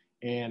world,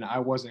 and I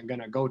wasn't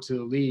going to go to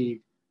the league.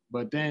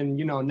 But then,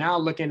 now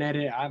looking at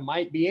it, I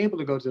might be able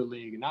to go to the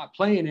league, not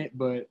playing it,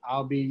 but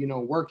I'll be,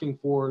 working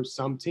for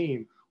some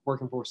team,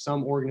 working for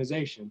some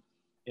organization.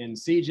 And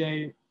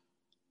CJ,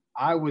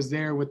 I was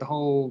there with the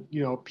whole,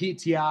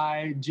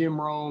 PTI, gym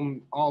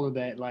roam, all of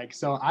that. Like,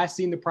 so I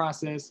seen the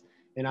process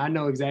and I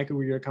know exactly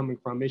where you're coming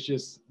from. It's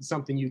just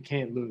something you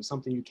can't lose,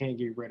 something you can't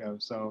get rid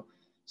of. So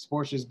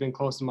sports has been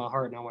close to my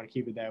heart and I want to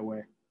keep it that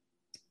way.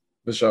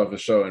 For sure, for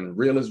sure. And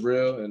real is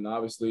real. And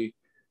obviously,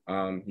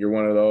 you're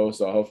one of those.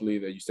 So hopefully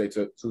that you stay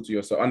true to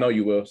yourself. I know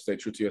you will stay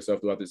true to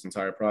yourself throughout this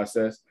entire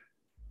process.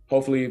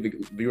 Hopefully the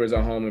viewers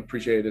at home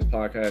appreciated this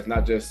podcast,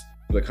 not just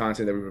for the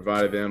content that we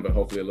provided them, but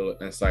hopefully a little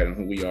insight on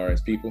who we are as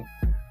people.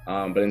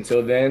 But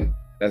until then,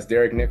 that's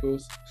Deric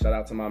Nichols. Shout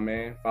out to my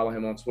man. Follow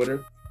him on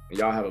Twitter. And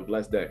y'all have a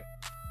blessed day.